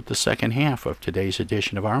back with the second half of today's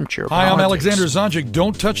edition of Armchair Politics. Hi, I'm Alexander Zonjic.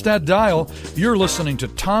 Don't touch that dial. You're listening to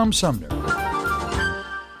Tom Sumner.